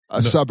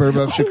a suburb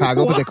of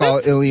Chicago, but they call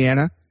it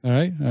Ileana. All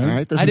right, All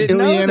right, there's I an didn't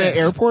know Ileana this.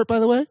 Airport, by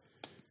the way.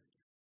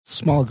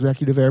 Small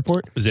executive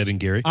airport. Is that in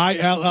Gary?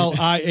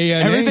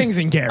 ILLIANA. Everything's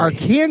in Gary.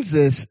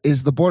 Arkansas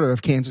is the border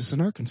of Kansas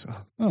and Arkansas.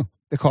 Oh.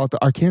 They call it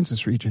the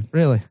Arkansas region.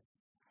 Really?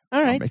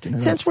 All right. making it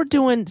Since we're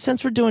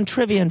doing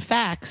trivia and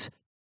facts,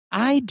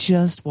 I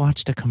just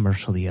watched a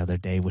commercial the other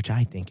day, which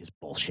I think is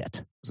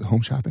bullshit. Is it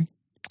home shopping?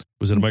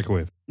 Was it a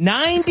microwave?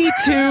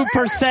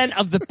 92%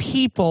 of the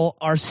people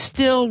are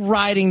still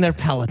riding their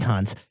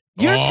Pelotons.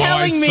 You're Oh,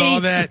 telling I me saw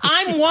that.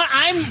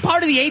 I'm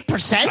part of the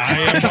 8%?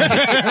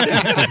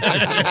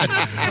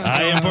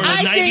 I am part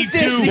of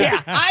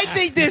 92. I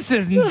think this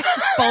is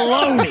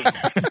baloney.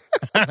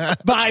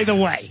 By the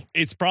way.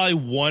 It's probably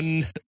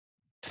one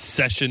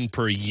session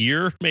per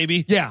year,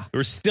 maybe. Yeah.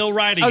 We're still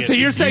riding Oh, it. so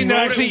you're If saying you that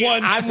rode it actually,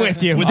 once I'm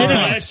with you. within All the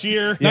right. last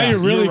year. Now you're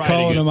really riding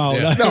calling it. them out.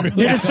 Yeah. Now No.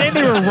 Did it say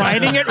they were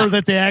riding it or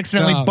that they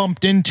accidentally No.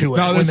 bumped into it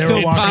No, when there's they still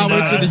were walking power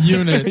by? to the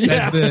unit.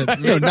 That's it.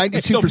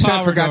 92%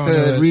 power forgot going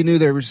to to it. renew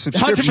their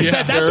subscription.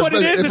 100%. That's what it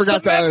is. They It's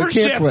forgot the to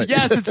membership. cancel it.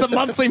 Yes, it's the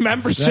monthly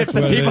membership That's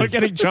that what it people are is.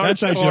 getting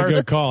charged That's actually a for.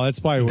 good call. That's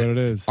probably what it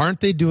is. Aren't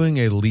they doing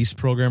a lease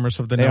program or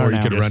something They now are where you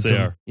now. could Yes, rent they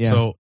them? are. Yeah.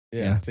 So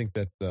Yeah. I think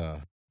that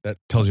that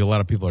tells you a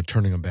lot of people are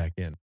turning them back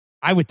in.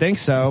 I would think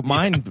so.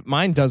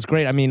 Mine does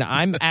great. I mean,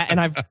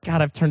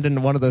 I've turned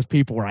into one of those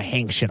people where I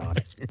hang shit on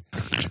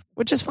it,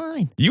 which is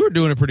fine. You were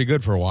doing it pretty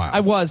good for a while. I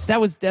was. That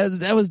was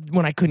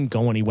when I couldn't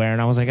go anywhere, and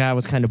I was like, I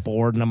was kind of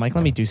bored, and I'm like,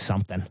 let me do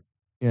something,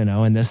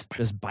 And this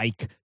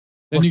bike.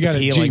 Then you looked got a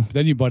appealing. Jeep.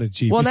 Then you bought a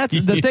Jeep. Well,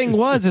 that's the thing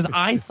is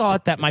I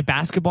thought that my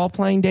basketball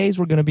playing days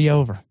were going to be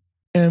over.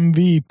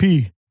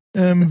 MVP.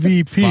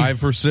 5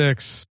 for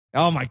 6.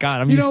 Oh my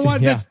god! I'm you used know to,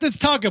 what? Yeah. Let's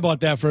talk about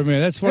that for a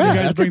minute. That's funny Yeah, you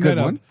guys that's a bring good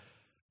that up. one.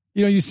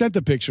 You sent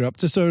the picture up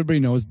just so everybody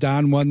knows.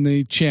 Don won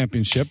the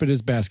championship at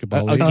his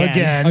basketball league.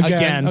 Again. Thank you.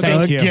 Again.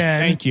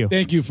 Thank you.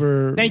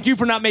 Thank you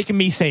for not making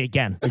me say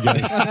again.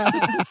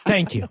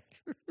 Thank you.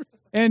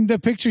 and the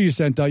picture you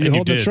sent out. You And you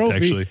hold the did, trophy.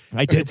 actually.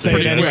 I did say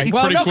Pretty it anyway. quick,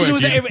 Well, pretty no, because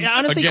quick.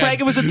 honestly, Again. Craig,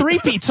 it was a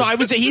three-peat. So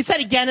he said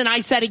again, and I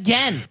said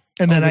again.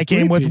 And then Oh, I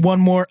came with three-peat. one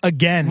more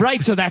again.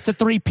 Right, so that's a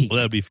three-peat. Well,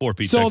 that would be 4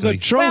 Pete. So the technically.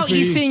 trophy. Well,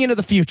 he's seeing into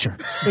the future.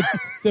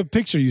 the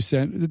picture you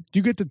sent. Do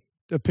you get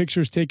the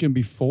pictures taken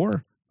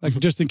before, like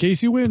just in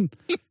case you win?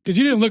 Because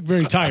you didn't look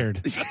very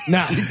tired. No,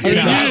 I mean, you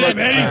didn't have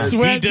any He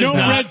sweat, does no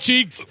not red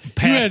cheeks. You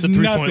past had the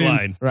 3-point nothing.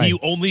 line. Right. He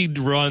only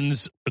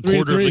runs a 3 to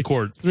quarter of 3. the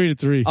court. 3 to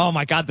 3. Oh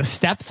my God,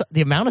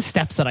 the amount of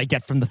steps that I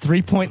get from the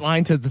 3-point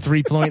line to the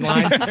 3-point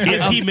line,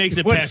 If he makes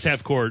it would- past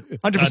half court,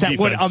 100%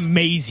 would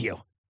amaze you.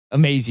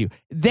 Amaze you.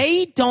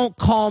 They don't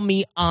call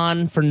me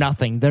on for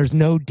nothing. There's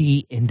no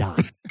D in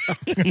Don.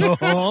 Oh,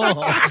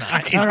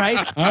 nice. All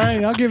right. All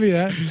right, I'll give you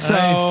that. So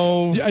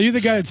Are you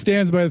the guy that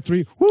stands by the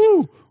 3?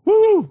 Woo,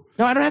 woo.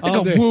 no, I don't have to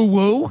All go day. woo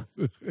woo.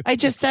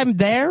 I'm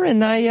there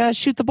and I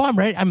shoot the ball.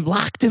 Right, I'm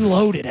locked and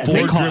loaded, as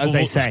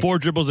they say. 4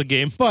 dribbles a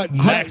game. But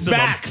maximum.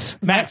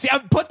 Max.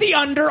 Put the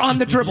under on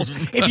the dribbles.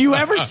 If you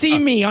ever see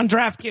me on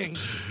DraftKings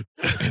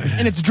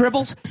and it's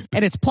dribbles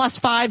and it's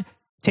 +5,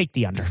 take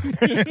the under.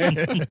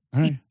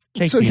 all right.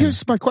 Take So the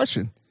here's my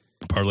question.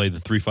 Parlay the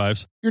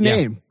 3-5s. Your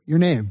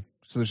name.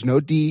 So there's no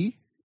D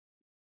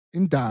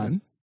in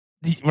Don,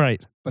 under.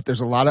 Right. but there's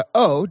a lot of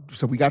O.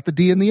 So we got the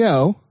D and the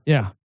O.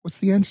 Yeah. What's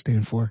the N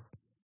stand for?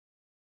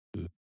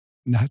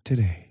 Not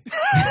today.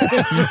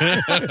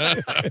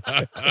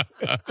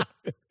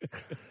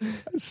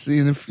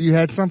 Seeing if you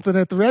had something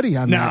at the ready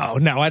on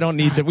that. No, I don't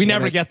need to. We damn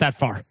never it. get that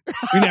far.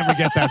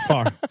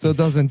 So it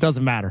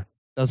doesn't matter.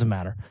 Doesn't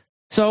matter.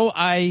 So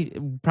I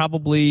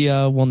probably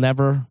will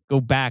never go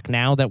back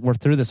now that we're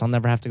through this. I'll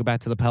never have to go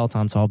back to the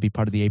Peloton, so I'll be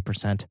part of the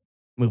 8%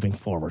 moving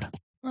forward.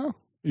 Oh,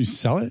 You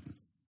sell it?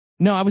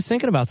 No, I was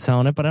thinking about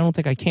selling it, but I don't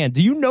think I can.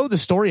 Do you know the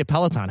story of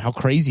Peloton? How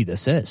crazy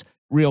this is?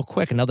 Real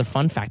quick, another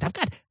fun fact. I've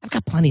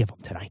got plenty of them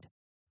tonight.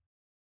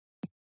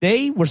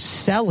 They were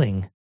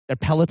selling their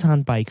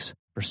Peloton bikes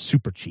for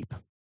super cheap.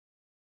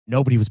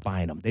 Nobody was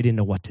buying them. They didn't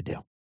know what to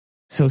do.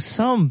 So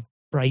some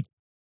bright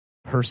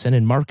person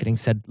in marketing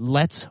said,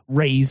 let's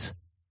raise,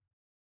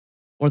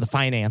 or the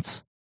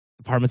finance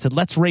department said,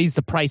 let's raise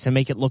the price and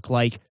make it look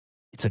like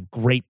it's a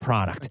great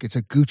product. like it's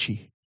a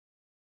Gucci.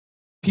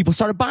 People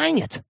started buying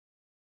it.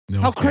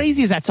 No How kidding.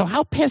 crazy is that? So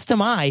how pissed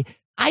am I?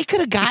 I could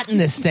have gotten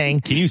this thing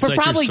Can you for cite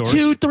your probably source?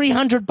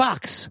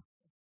 $200-300.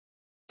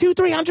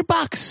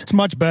 $200-300. It's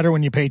much better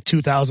when you pay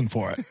 $2,000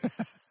 for it.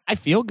 I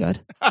feel good.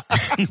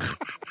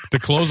 The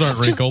clothes aren't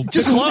wrinkled.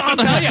 I'll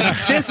tell you,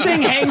 this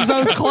thing hangs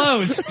those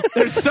clothes.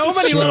 There's so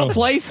many little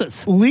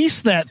places.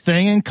 Lease that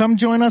thing and come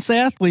join us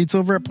athletes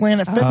over at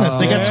Planet Fitness.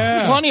 They got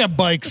yeah. plenty of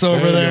bikes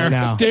over there.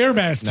 No.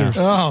 Stairmasters.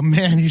 Oh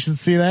man, you should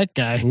see that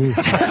guy.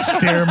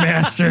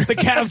 Stairmaster. The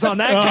calves on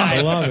that Oh, guy.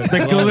 I love it. The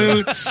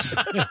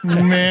glutes.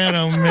 Man,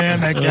 oh man,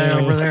 that guy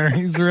over there.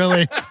 He's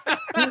really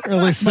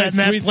setting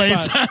that sweet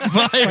place spot. on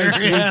fire. My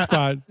sweet Yeah.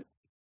 spot.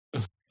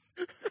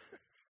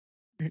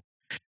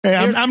 Hey,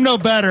 I'm no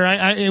better.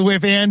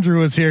 If Andrew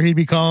was here, he'd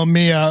be calling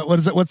me. What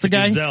is it? What's the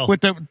guy Gazelle.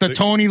 with the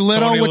Tony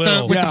Little Tony with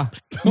Little. the Yeah.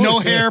 no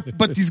hair,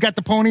 but he's got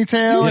the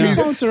ponytail and Yeah.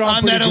 he's Bones are all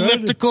on that pretty good.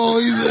 elliptical.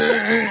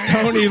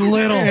 Tony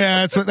Little.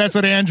 Yeah, that's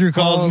what Andrew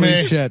calls Holy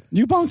me. shit.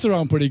 You bounce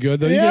around pretty good,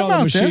 though. You Yeah, get I'm all the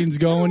out there. machines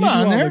going. I'm You do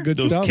on all there. the good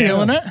Those stuff.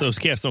 Killing calves, it. those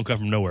calves don't come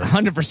from nowhere.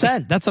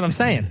 100%. That's what I'm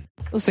saying.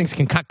 Those things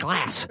can cut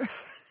glass.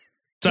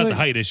 It's not the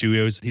height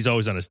issue. He's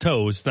always on his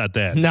toes. It's not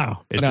that.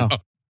 No. It's No.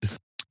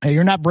 Hey,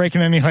 you're not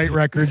breaking any height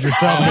records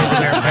yourself over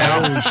there,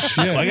 pal. Oh, shit.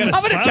 I got a I'm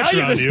gonna slouch tell you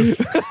around this. you.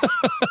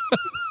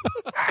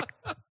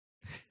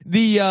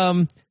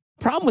 The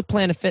problem with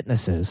Planet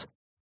Fitness is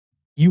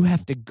you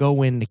have to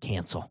go in to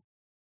cancel.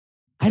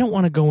 I don't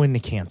want to go in to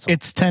cancel.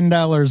 It's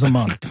 $10 a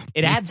month.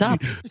 It adds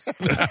up.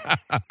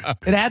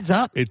 It adds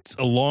up. It's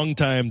a long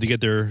time to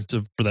get there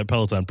for that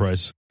Peloton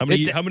price. How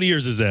many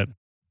years is that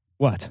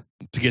What?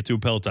 to get to a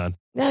Peloton?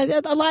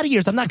 A lot of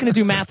years. I'm not going to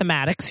do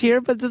mathematics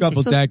here, but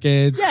Couple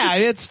decades. Yeah,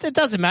 it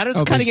doesn't matter. It's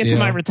No cutting big into deal.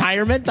 my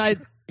retirement.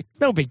 It's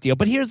no big deal.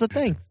 But here's the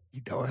thing. You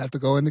don't have to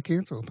go in to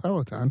cancel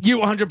Peloton. You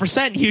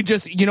 100%.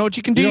 You know what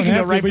you can do? You You don't can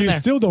have go to, right but from you there.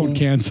 still don't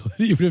cancel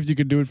it, even if you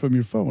can do it from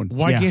your phone.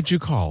 Why Yeah. can't you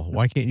call?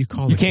 Why can't you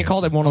call? You can't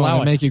call. They won't allow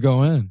They it. make you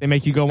go in. They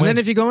make you go And in. then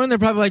if you go in, they're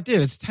probably like, dude,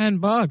 it's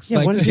 $10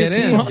 Yeah, what to is get it?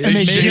 in.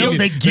 And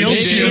they guilt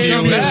shame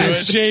you. you. Yeah.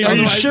 Shame. Are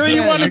you Otherwise, sure you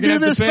yeah, want to you're gonna do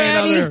have this, pay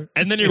Fatty? another-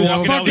 And then you're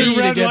walking out. Fucking to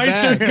red get lights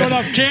back. going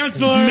off.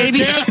 Cancel. Maybe-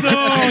 Cancel.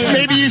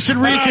 Maybe you should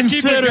keep it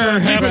reconsider.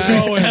 going, keep it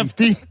going.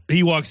 Hefty.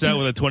 He walks out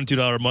with a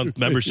 $22 a month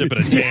membership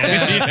and a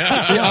tan.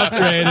 He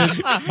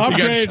upgraded.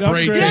 Upgrade. sprayed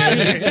Upgrade.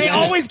 Yes, they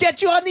always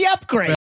get you on the upgrade.